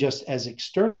at them just as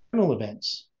external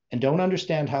events and don't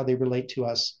understand how they relate to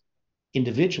us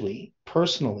individually,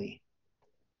 personally,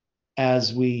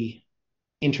 as we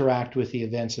interact with the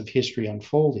events of history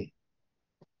unfolding,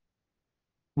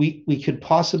 we could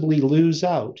possibly lose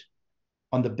out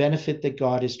on the benefit that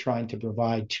God is trying to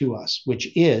provide to us,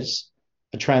 which is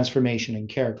a transformation in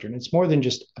character. And it's more than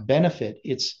just a benefit,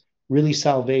 it's really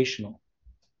salvational.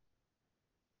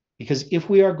 Because if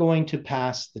we are going to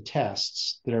pass the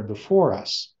tests that are before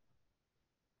us,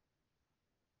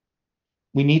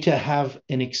 we need to have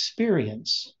an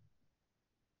experience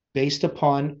based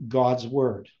upon God's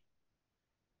word.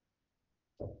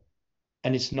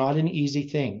 And it's not an easy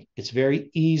thing. It's very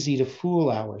easy to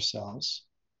fool ourselves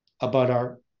about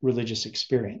our religious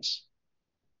experience.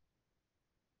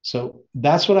 So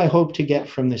that's what I hope to get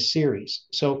from this series.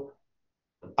 So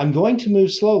I'm going to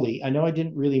move slowly. I know I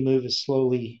didn't really move as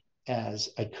slowly as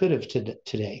I could have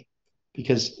today,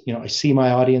 because, you know, I see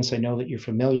my audience. I know that you're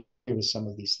familiar with some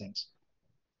of these things.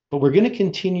 But we're going to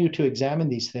continue to examine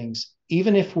these things.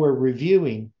 Even if we're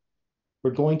reviewing,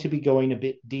 we're going to be going a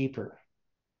bit deeper.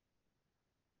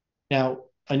 Now,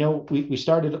 I know we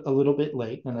started a little bit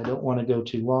late, and I don't want to go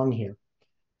too long here,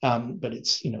 but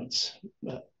it's, you know, it's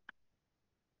a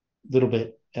little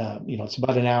bit, you know, it's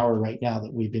about an hour right now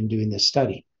that we've been doing this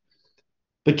study.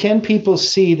 But can people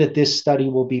see that this study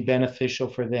will be beneficial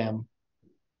for them,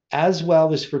 as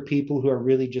well as for people who are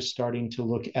really just starting to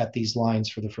look at these lines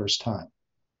for the first time,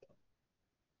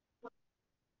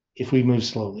 if we move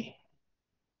slowly?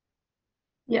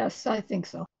 Yes, I think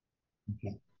so.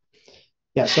 Okay.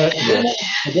 Yeah, so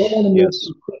I don't want to move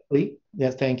too quickly.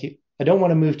 Yeah, thank you. I don't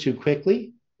want to move too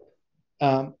quickly,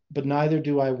 but neither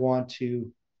do I want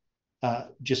to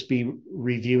just be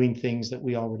reviewing things that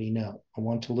we already know. I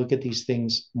want to look at these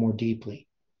things more deeply.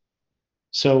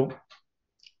 So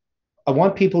I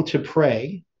want people to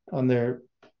pray on their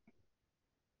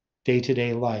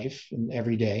day-to-day life and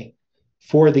every day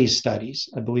for these studies.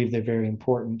 I believe they're very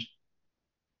important.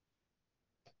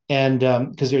 And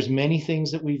because there's many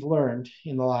things that we've learned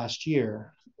in the last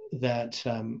year that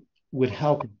would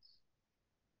help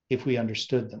if we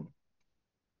understood them.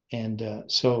 And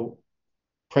so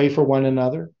pray for one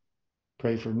another,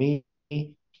 pray for me,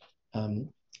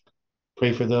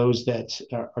 pray for those that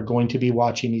are going to be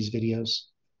watching these videos.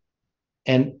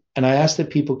 And I ask that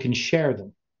people can share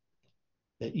them,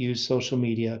 that use social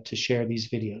media to share these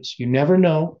videos. You never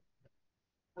know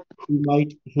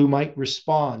who might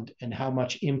respond and how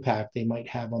much impact they might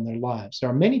have on their lives. There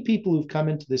are many people who've come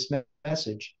into this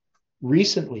message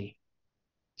recently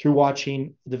through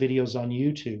watching the videos on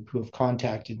YouTube who have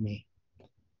contacted me.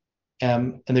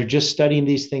 And they're just studying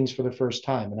these things for the first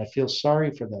time. And I feel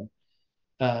sorry for them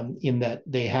in that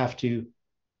they have to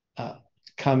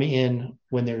come in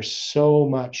when there's so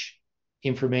much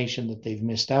information that they've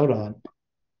missed out on.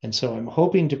 And so I'm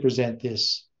hoping to present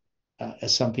this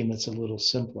as something that's a little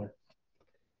simpler.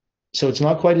 So it's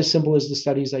not quite as simple as the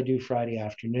studies I do Friday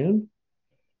afternoon,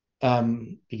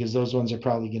 because those ones are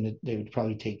probably they would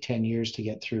probably take 10 years to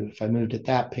get through if I moved at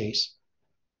that pace.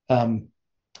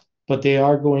 But they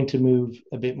are going to move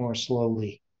a bit more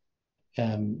slowly.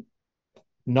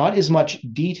 Not as much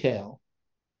detail,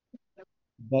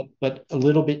 but a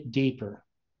little bit deeper.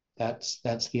 That's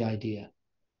the idea.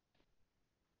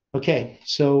 Okay,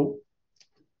 so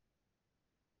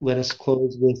let us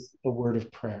close with a word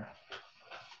of prayer.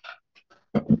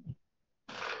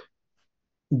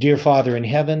 Dear Father in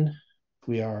heaven,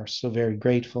 we are so very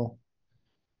grateful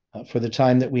for the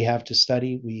time that we have to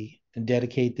study. We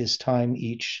dedicate this time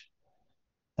each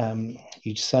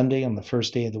Sunday on the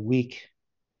first day of the week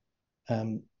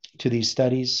to these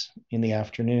studies in the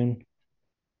afternoon.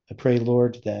 I pray,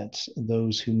 Lord, that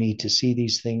those who need to see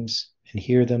these things and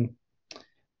hear them,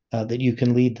 that you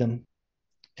can lead them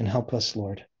and help us,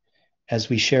 Lord, as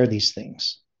we share these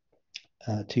things,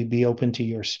 to be open to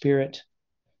your Spirit,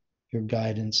 your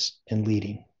guidance and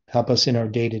leading. Help us in our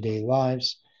day-to-day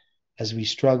lives as we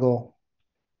struggle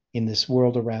in this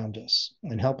world around us,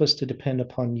 and help us to depend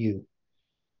upon you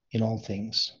in all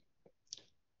things.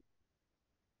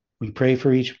 We pray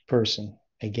for each person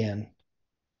again.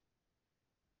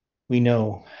 We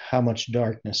know how much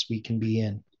darkness we can be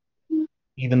in,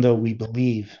 even though we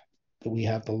believe that we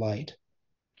have the light.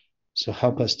 So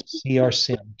help us to see our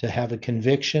sin, to have a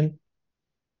conviction.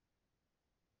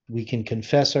 We can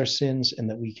confess our sins and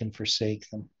that we can forsake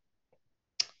them.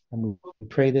 And we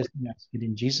pray this and ask it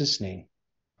in Jesus' name.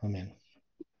 Amen.